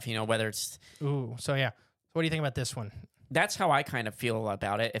weird stuff. Whether it's So yeah, what do you think about this one? That's how I kind of feel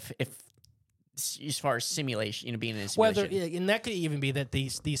about it. If as far as simulation, being in a simulation, and that could even be that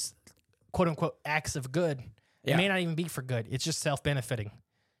these quote unquote acts of good may not even be for good. It's just self-benefiting.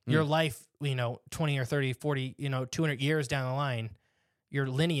 Your life, 20 or 30, 40, 200 years down the line, your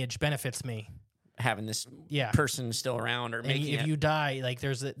lineage benefits me. Having this person still around, or making if you die, like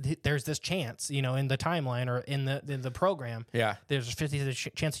there's this chance, in the timeline or in the program. Yeah, there's a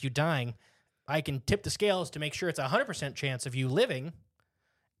 50% chance of you dying. I can tip the scales to make sure it's a 100% chance of you living,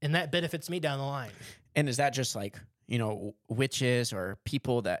 and that benefits me down the line. And is that just like witches or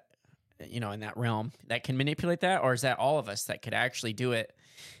people that in that realm that can manipulate that, or is that all of us that could actually do it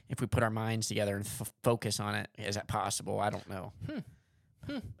if we put our minds together and focus on it? Is that possible? I don't know.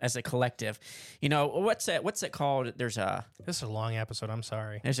 As a collective, what's that called? This is a long episode. I'm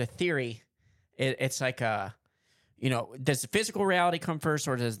sorry. There's a theory. It's like does the physical reality come first,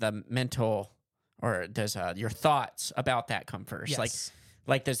 or does the mental, or does your thoughts about that come first? Yes.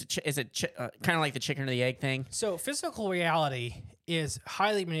 Like is it kind of like the chicken or the egg thing? So physical reality is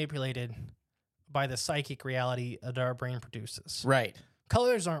highly manipulated by the psychic reality that our brain produces. Right.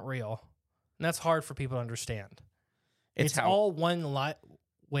 Colors aren't real, and that's hard for people to understand. It's all one light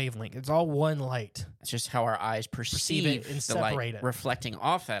wavelength. It's all one light. It's just how our eyes perceive it and the separate light it, reflecting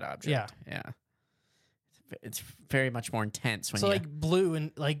off that object. Yeah. It's very much more intense when blue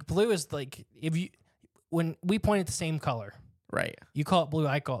is like when we point at the same color. Right. You call it blue,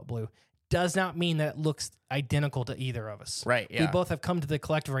 I call it blue. Does not mean that it looks identical to either of us. Right, yeah. We both have come to the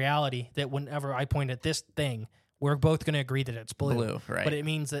collective reality that whenever I point at this thing, we're both going to agree that it's blue. Blue, right. But it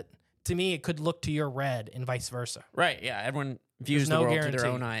means that, to me, it could look to your red and vice versa. Right, yeah. Everyone views the world through their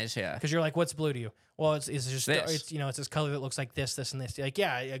own eyes, yeah. Because you're like, what's blue to you? Well, it's just this. It's this color that looks like this, and this. You're like,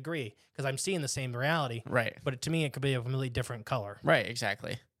 yeah, I agree, because I'm seeing the same reality. Right. But to me, it could be a completely different color. Right,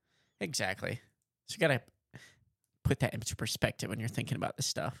 exactly. So you got to put that into perspective when you're thinking about this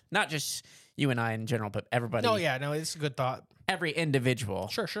stuff. Not just you and I in general, but everybody. No, it's a good thought. Every individual.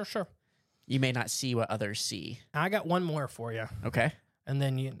 Sure. You may not see what others see. I got one more for you. Okay. And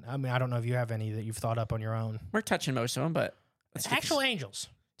then I don't know if you have any that you've thought up on your own. We're touching most of them, but actual angels.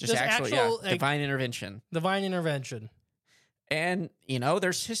 Just actual divine intervention. Divine intervention. And,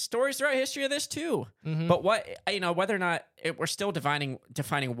 there's stories throughout history of this too. Mm-hmm. But whether or not we're still defining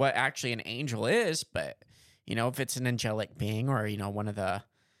what actually an angel is, but, if it's an angelic being or, one of the,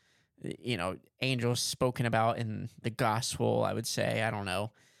 angels spoken about in the gospel, I would say, I don't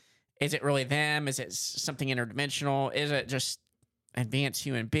know. Is it really them? Is it something interdimensional? Is it just advanced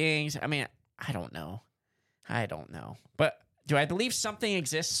human beings? I mean, I don't know. But do I believe something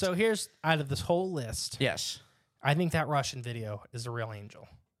exists? So here's, out of this whole list. Yes. I think that Russian video is a real angel.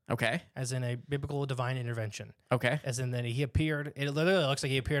 Okay. As in a biblical divine intervention. Okay. As in that he appeared, it literally looks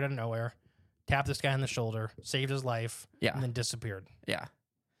like he appeared out of nowhere, tapped this guy on the shoulder, saved his life, and then disappeared. Yeah.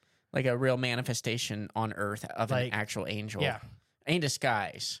 Like a real manifestation on earth of an actual angel. Yeah. In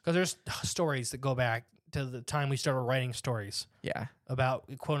disguise. Because there's stories that go back to the time we started writing stories. Yeah. About,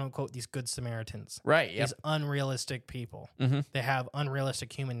 quote unquote, these good Samaritans. Right. Yep. These unrealistic people. Mm-hmm. They have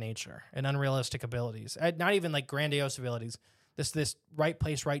unrealistic human nature and unrealistic abilities. Not even like grandiose abilities. This right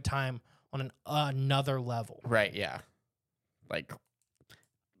place, right time on another level. Right. Yeah. Like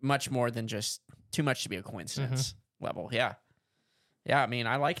much more than just too much to be a coincidence level. Yeah. Yeah. I mean,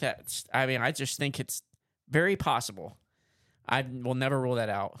 I like that. I just think it's very possible. I will never rule that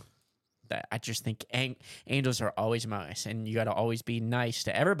out. That I just think angels are always among us, and you got to always be nice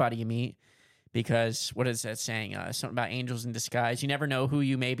to everybody you meet, because what is that saying? Something about angels in disguise. You never know who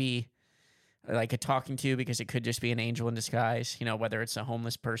you may be talking to, because it could just be an angel in disguise. Whether it's a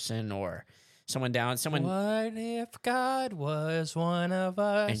homeless person or someone down. What if God was one of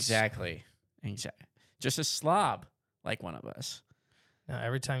us? Exactly. just a slob like one of us. Now,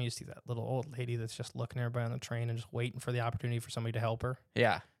 every time you see that little old lady that's just looking at everybody on the train and just waiting for the opportunity for somebody to help her,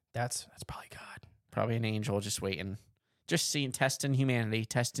 Yeah. that's probably God. Probably an angel just waiting. Just testing humanity,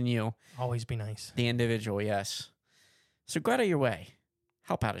 testing you. Always be nice. The individual, yes. So go out of your way.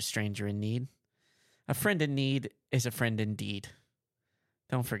 Help out a stranger in need. A friend in need is a friend indeed.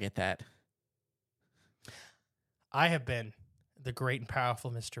 Don't forget that. I have been the great and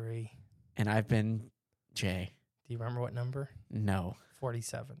powerful Mr. E. And I've been Jay. Do you remember what number? No.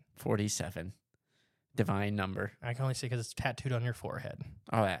 47. 47. Divine number. I can only say because it's tattooed on your forehead.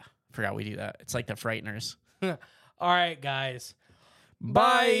 Oh, yeah. Forgot we do that. It's like the Frighteners. All right, guys.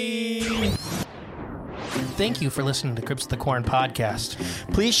 Bye. Thank you for listening to Crips of the Corn podcast.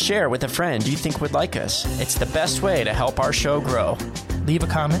 Please share with a friend you think would like us. It's the best way to help our show grow. Leave a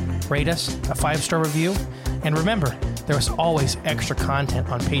comment, rate us, a 5-star review, and remember, there is always extra content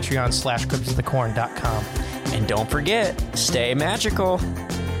on patreon.com/cripsofthecorn.com. And don't forget, stay magical.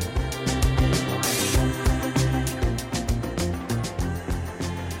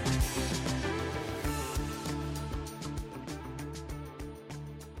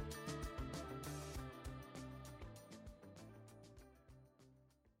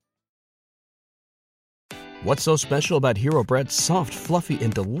 What's so special about Hero Bread's soft, fluffy,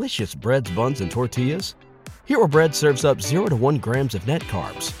 and delicious breads, buns, and tortillas? Hero Bread serves up 0 to 1 grams of net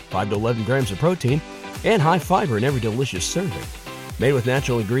carbs, 5 to 11 grams of protein, and high fiber in every delicious serving. Made with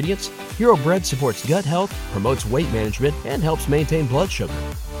natural ingredients, Hero Bread supports gut health, promotes weight management, and helps maintain blood sugar.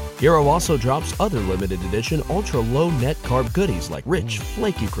 Hero also drops other limited edition ultra-low net carb goodies like rich,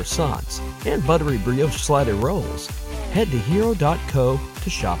 flaky croissants and buttery brioche slider rolls. Head to hero.co to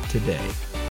shop today.